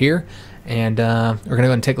over here. And we're going to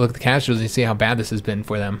go and take a look at the casualties and see how bad this has been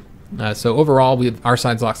for them. So overall, our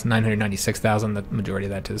side's lost 996,000. The majority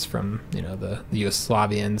of that is from, you know, the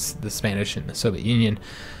Yugoslavians, the Spanish, and the Soviet Union.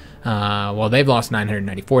 Well, they've lost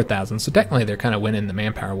 994,000. So technically, they're kind of winning the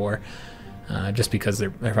manpower war, just because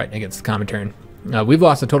they're fighting against the Comintern. We've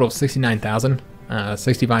lost a total of 69,000,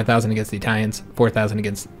 65,000 against the Italians, 4,000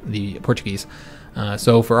 against the Portuguese.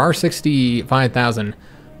 So for our 65,000,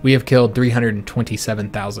 we have killed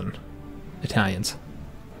 327,000 Italians.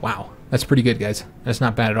 Wow. That's pretty good, guys. That's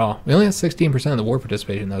not bad at all. We only have 16% of the war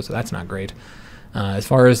participation, though, so that's not great. As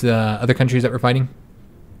far as the other countries that we're fighting,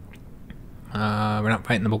 we're not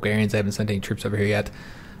fighting the Bulgarians. They haven't sent any troops over here yet.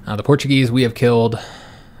 The Portuguese, we have killed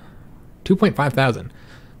 2.5 thousand.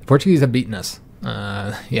 The Portuguese have beaten us.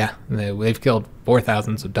 Yeah, they've killed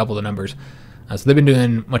 4,000, so double the numbers. So they've been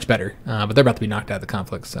doing much better, but they're about to be knocked out of the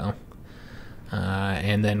conflict. So,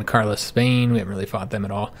 and then Carlos, Spain, we haven't really fought them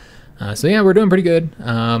at all. So yeah, we're doing pretty good. You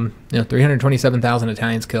know, 327,000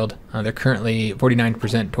 Italians killed. They're currently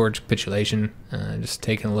 49% towards capitulation. Just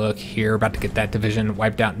taking a look here, about to get that division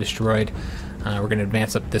wiped out and destroyed. We're going to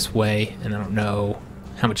advance up this way, and I don't know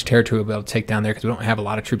how much territory we'll be able to take down there because we don't have a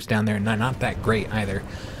lot of troops down there, and not that great either.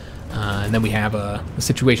 And then we have a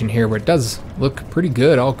situation here where it does look pretty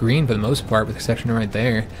good, all green for the most part, with the exception right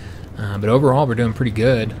there. But overall, we're doing pretty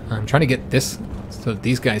good. I'm trying to get this so that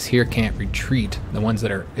these guys here can't retreat, the ones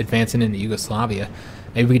that are advancing into Yugoslavia.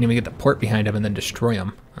 Maybe we can even get the port behind them and then destroy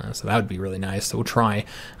them. So that would be really nice. So we'll try.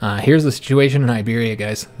 Here's the situation in Iberia,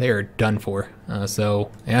 guys. They are done for.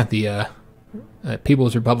 So yeah, the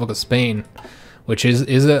People's Republic of Spain, which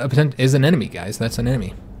is an enemy, guys. That's an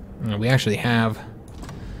enemy. We actually have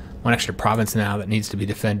one extra province now that needs to be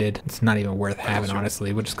defended. It's not even worth having,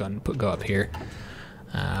 honestly. We'll just go and go up here.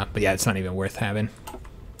 But yeah, it's not even worth having.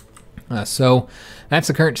 So that's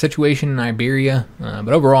the current situation in Iberia. But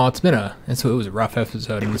overall, it was a rough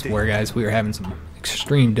episode in this war, guys. We were having some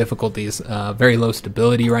extreme difficulties, very low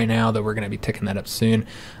stability right now, though we're going to be ticking that up soon.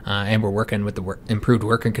 And we're working with the improved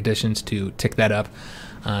working conditions to tick that up.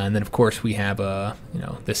 And then, of course, we have, you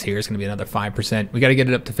know, this here is going to be another 5%. We got to get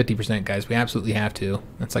it up to 50%, guys. We absolutely have to.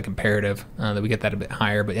 That's like imperative that we get that a bit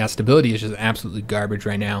higher. But yeah, stability is just absolutely garbage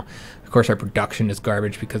right now. Of course, our production is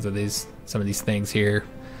garbage because of some of these things here.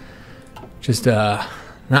 Just not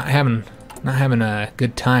having a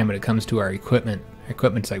good time when it comes to our equipment. Our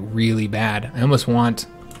equipment's like really bad. I almost want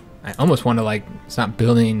to like stop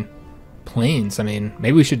building planes. I mean,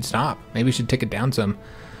 maybe we should stop. Maybe we should take it down some.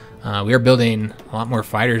 We are building a lot more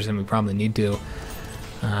fighters than we probably need to.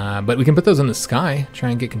 But we can put those in the sky, try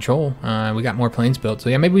and get control. We got more planes built. So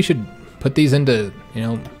yeah, maybe we should put these into, you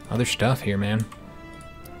know, other stuff here, man.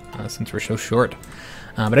 Since we're so short.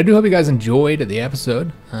 But I do hope you guys enjoyed the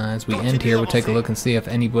episode. As we end here, we'll take a look and see if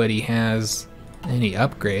anybody has any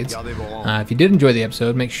upgrades. If you did enjoy the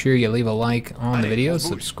episode, make sure you leave a like on the video,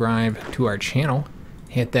 subscribe to our channel,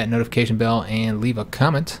 hit that notification bell, and leave a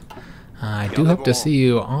comment. I do hope to see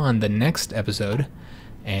you on the next episode,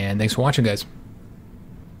 and thanks for watching, guys.